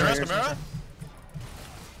Samira. Samira, Samira.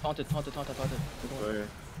 Taunted. Oh, yeah.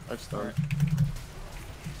 I've stunned.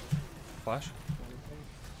 Flash.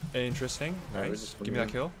 Interesting. Yeah, we Nice. just Give me that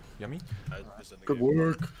win. kill. Yummy. Good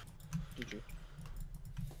work. GG.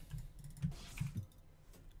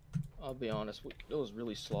 I'll be honest, it was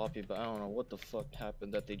really sloppy, but I don't know what the fuck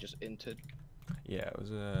happened that they just inted. Yeah, it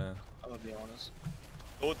was I'll be honest.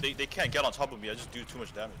 Oh, they can't get on top of me. I just do too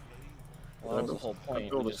much damage. Well, that was the whole point.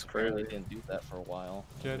 build We is just apparently crazy. didn't do that for a while.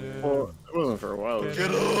 Get it. Well, it wasn't for a while. Get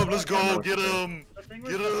Get him! Let's go! Get him! The thing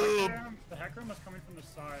was, Get him! the hack room was coming from the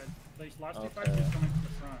side. These last two Okay. fights was coming from the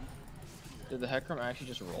front. Did the Heckram actually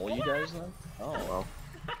just roll you guys then? Oh. Wow.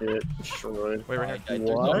 Hit destroyed. Wait, right I here. died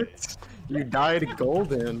through What? You died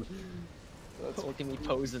golden. That's look at me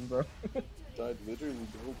posing, bro. Died literally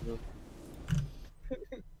golden.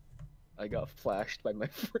 I got flashed by my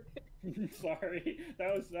friend. Sorry,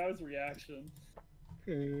 that was reaction.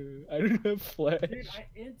 I don't have flash. Dude, I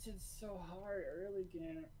inted so hard early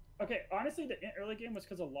game. Okay, honestly, the early game was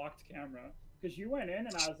because of locked camera. Because you went in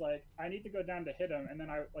and I was like, I need to go down to hit him, and then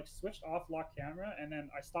I like switched off lock camera, and then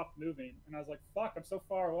I stopped moving, and I was like, fuck, I'm so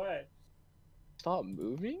far away. Stop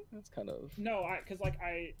moving? That's kind of. No, cause like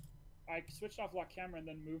I switched off lock camera and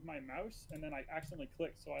then moved my mouse, and then I accidentally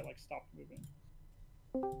clicked, so I like stopped moving.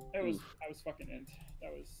 I was fucking int.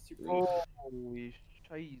 That was super. Holy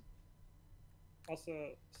shit. Also,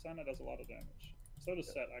 Senna does a lot of damage. So does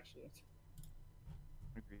Set actually.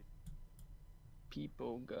 Agreed.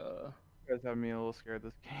 People go. You guys have me a little scared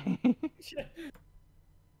this game. Yeah.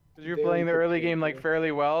 Cause you're playing the early game like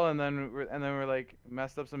fairly well, and then we're like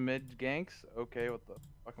messed up some mid ganks. Okay, what the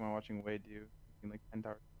fuck am I watching Wade do? Like 10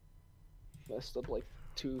 towers. Messed up like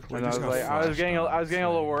 2. Wait, And I just was got like, I was flashed getting a on,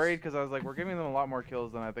 little nice. worried because I was like, we're giving them a lot more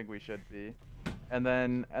kills than I think we should be. And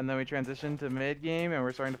then we transitioned to mid game and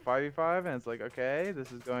we're starting to 5v5 and it's like, okay,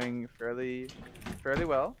 this is going fairly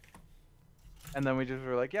well. And then we just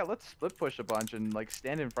were like, yeah, let's split push a bunch and like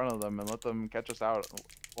stand in front of them and let them catch us out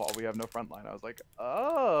while we have no front line. I was like,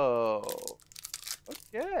 oh,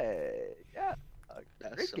 okay, yeah,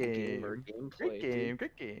 That's great some game, gamer gameplay, great dude. game,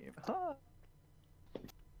 great game. Huh.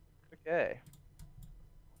 Okay.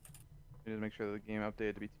 Just make sure the game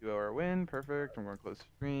updated to be 2-hour win. Perfect. I'm going to close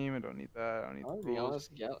stream. I don't need that. I don't need I'll the be rules.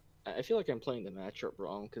 honest, I feel like I'm playing the matchup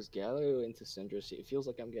wrong because Gallo into Syndra, it feels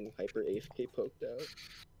like I'm getting hyper AFK poked out.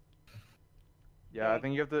 Yeah, I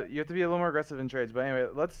think you have to be a little more aggressive in trades. But anyway,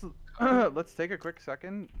 let's take a quick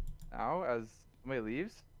second now as somebody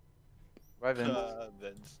leaves. Bye, Vince.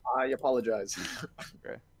 Vince. I apologize.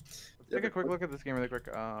 Okay. Let's take a quick look at this game really quick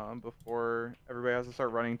before everybody has to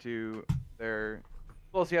start running to their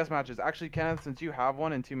full CS matches. Actually, Kenneth, since you have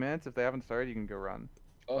one in 2 minutes, if they haven't started, you can go run.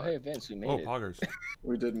 Oh, hey, Vince, we made Oh, it. poggers.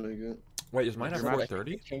 We did make it. Wait, is mine at Your match-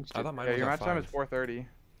 4:30? Changed I it. thought mine Yeah, was your at match time is 5. 4:30.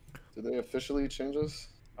 Did they officially change us?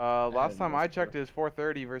 Last time I noticed checked, it was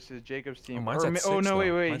 4:30 versus Jacob's team. mine's Or at oh 6 no, though.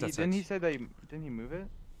 wait, Mine's at didn't he 6. say that? Didn't he move it?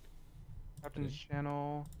 Captain's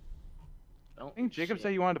channel. Oh, I think Jacob shit.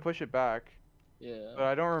 said you wanted to push it back, Yeah. but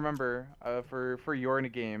I don't remember. For you're in a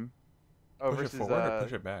game. Oh, Push it versus forward or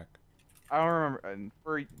push it back? I don't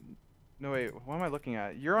remember. No wait, what am I looking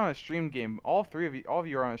at? You're on a stream game. All of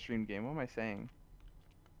you are on a stream game. What am I saying?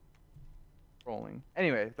 Rolling.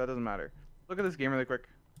 Anyway, that doesn't matter. Look at this game really quick,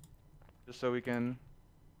 just so we can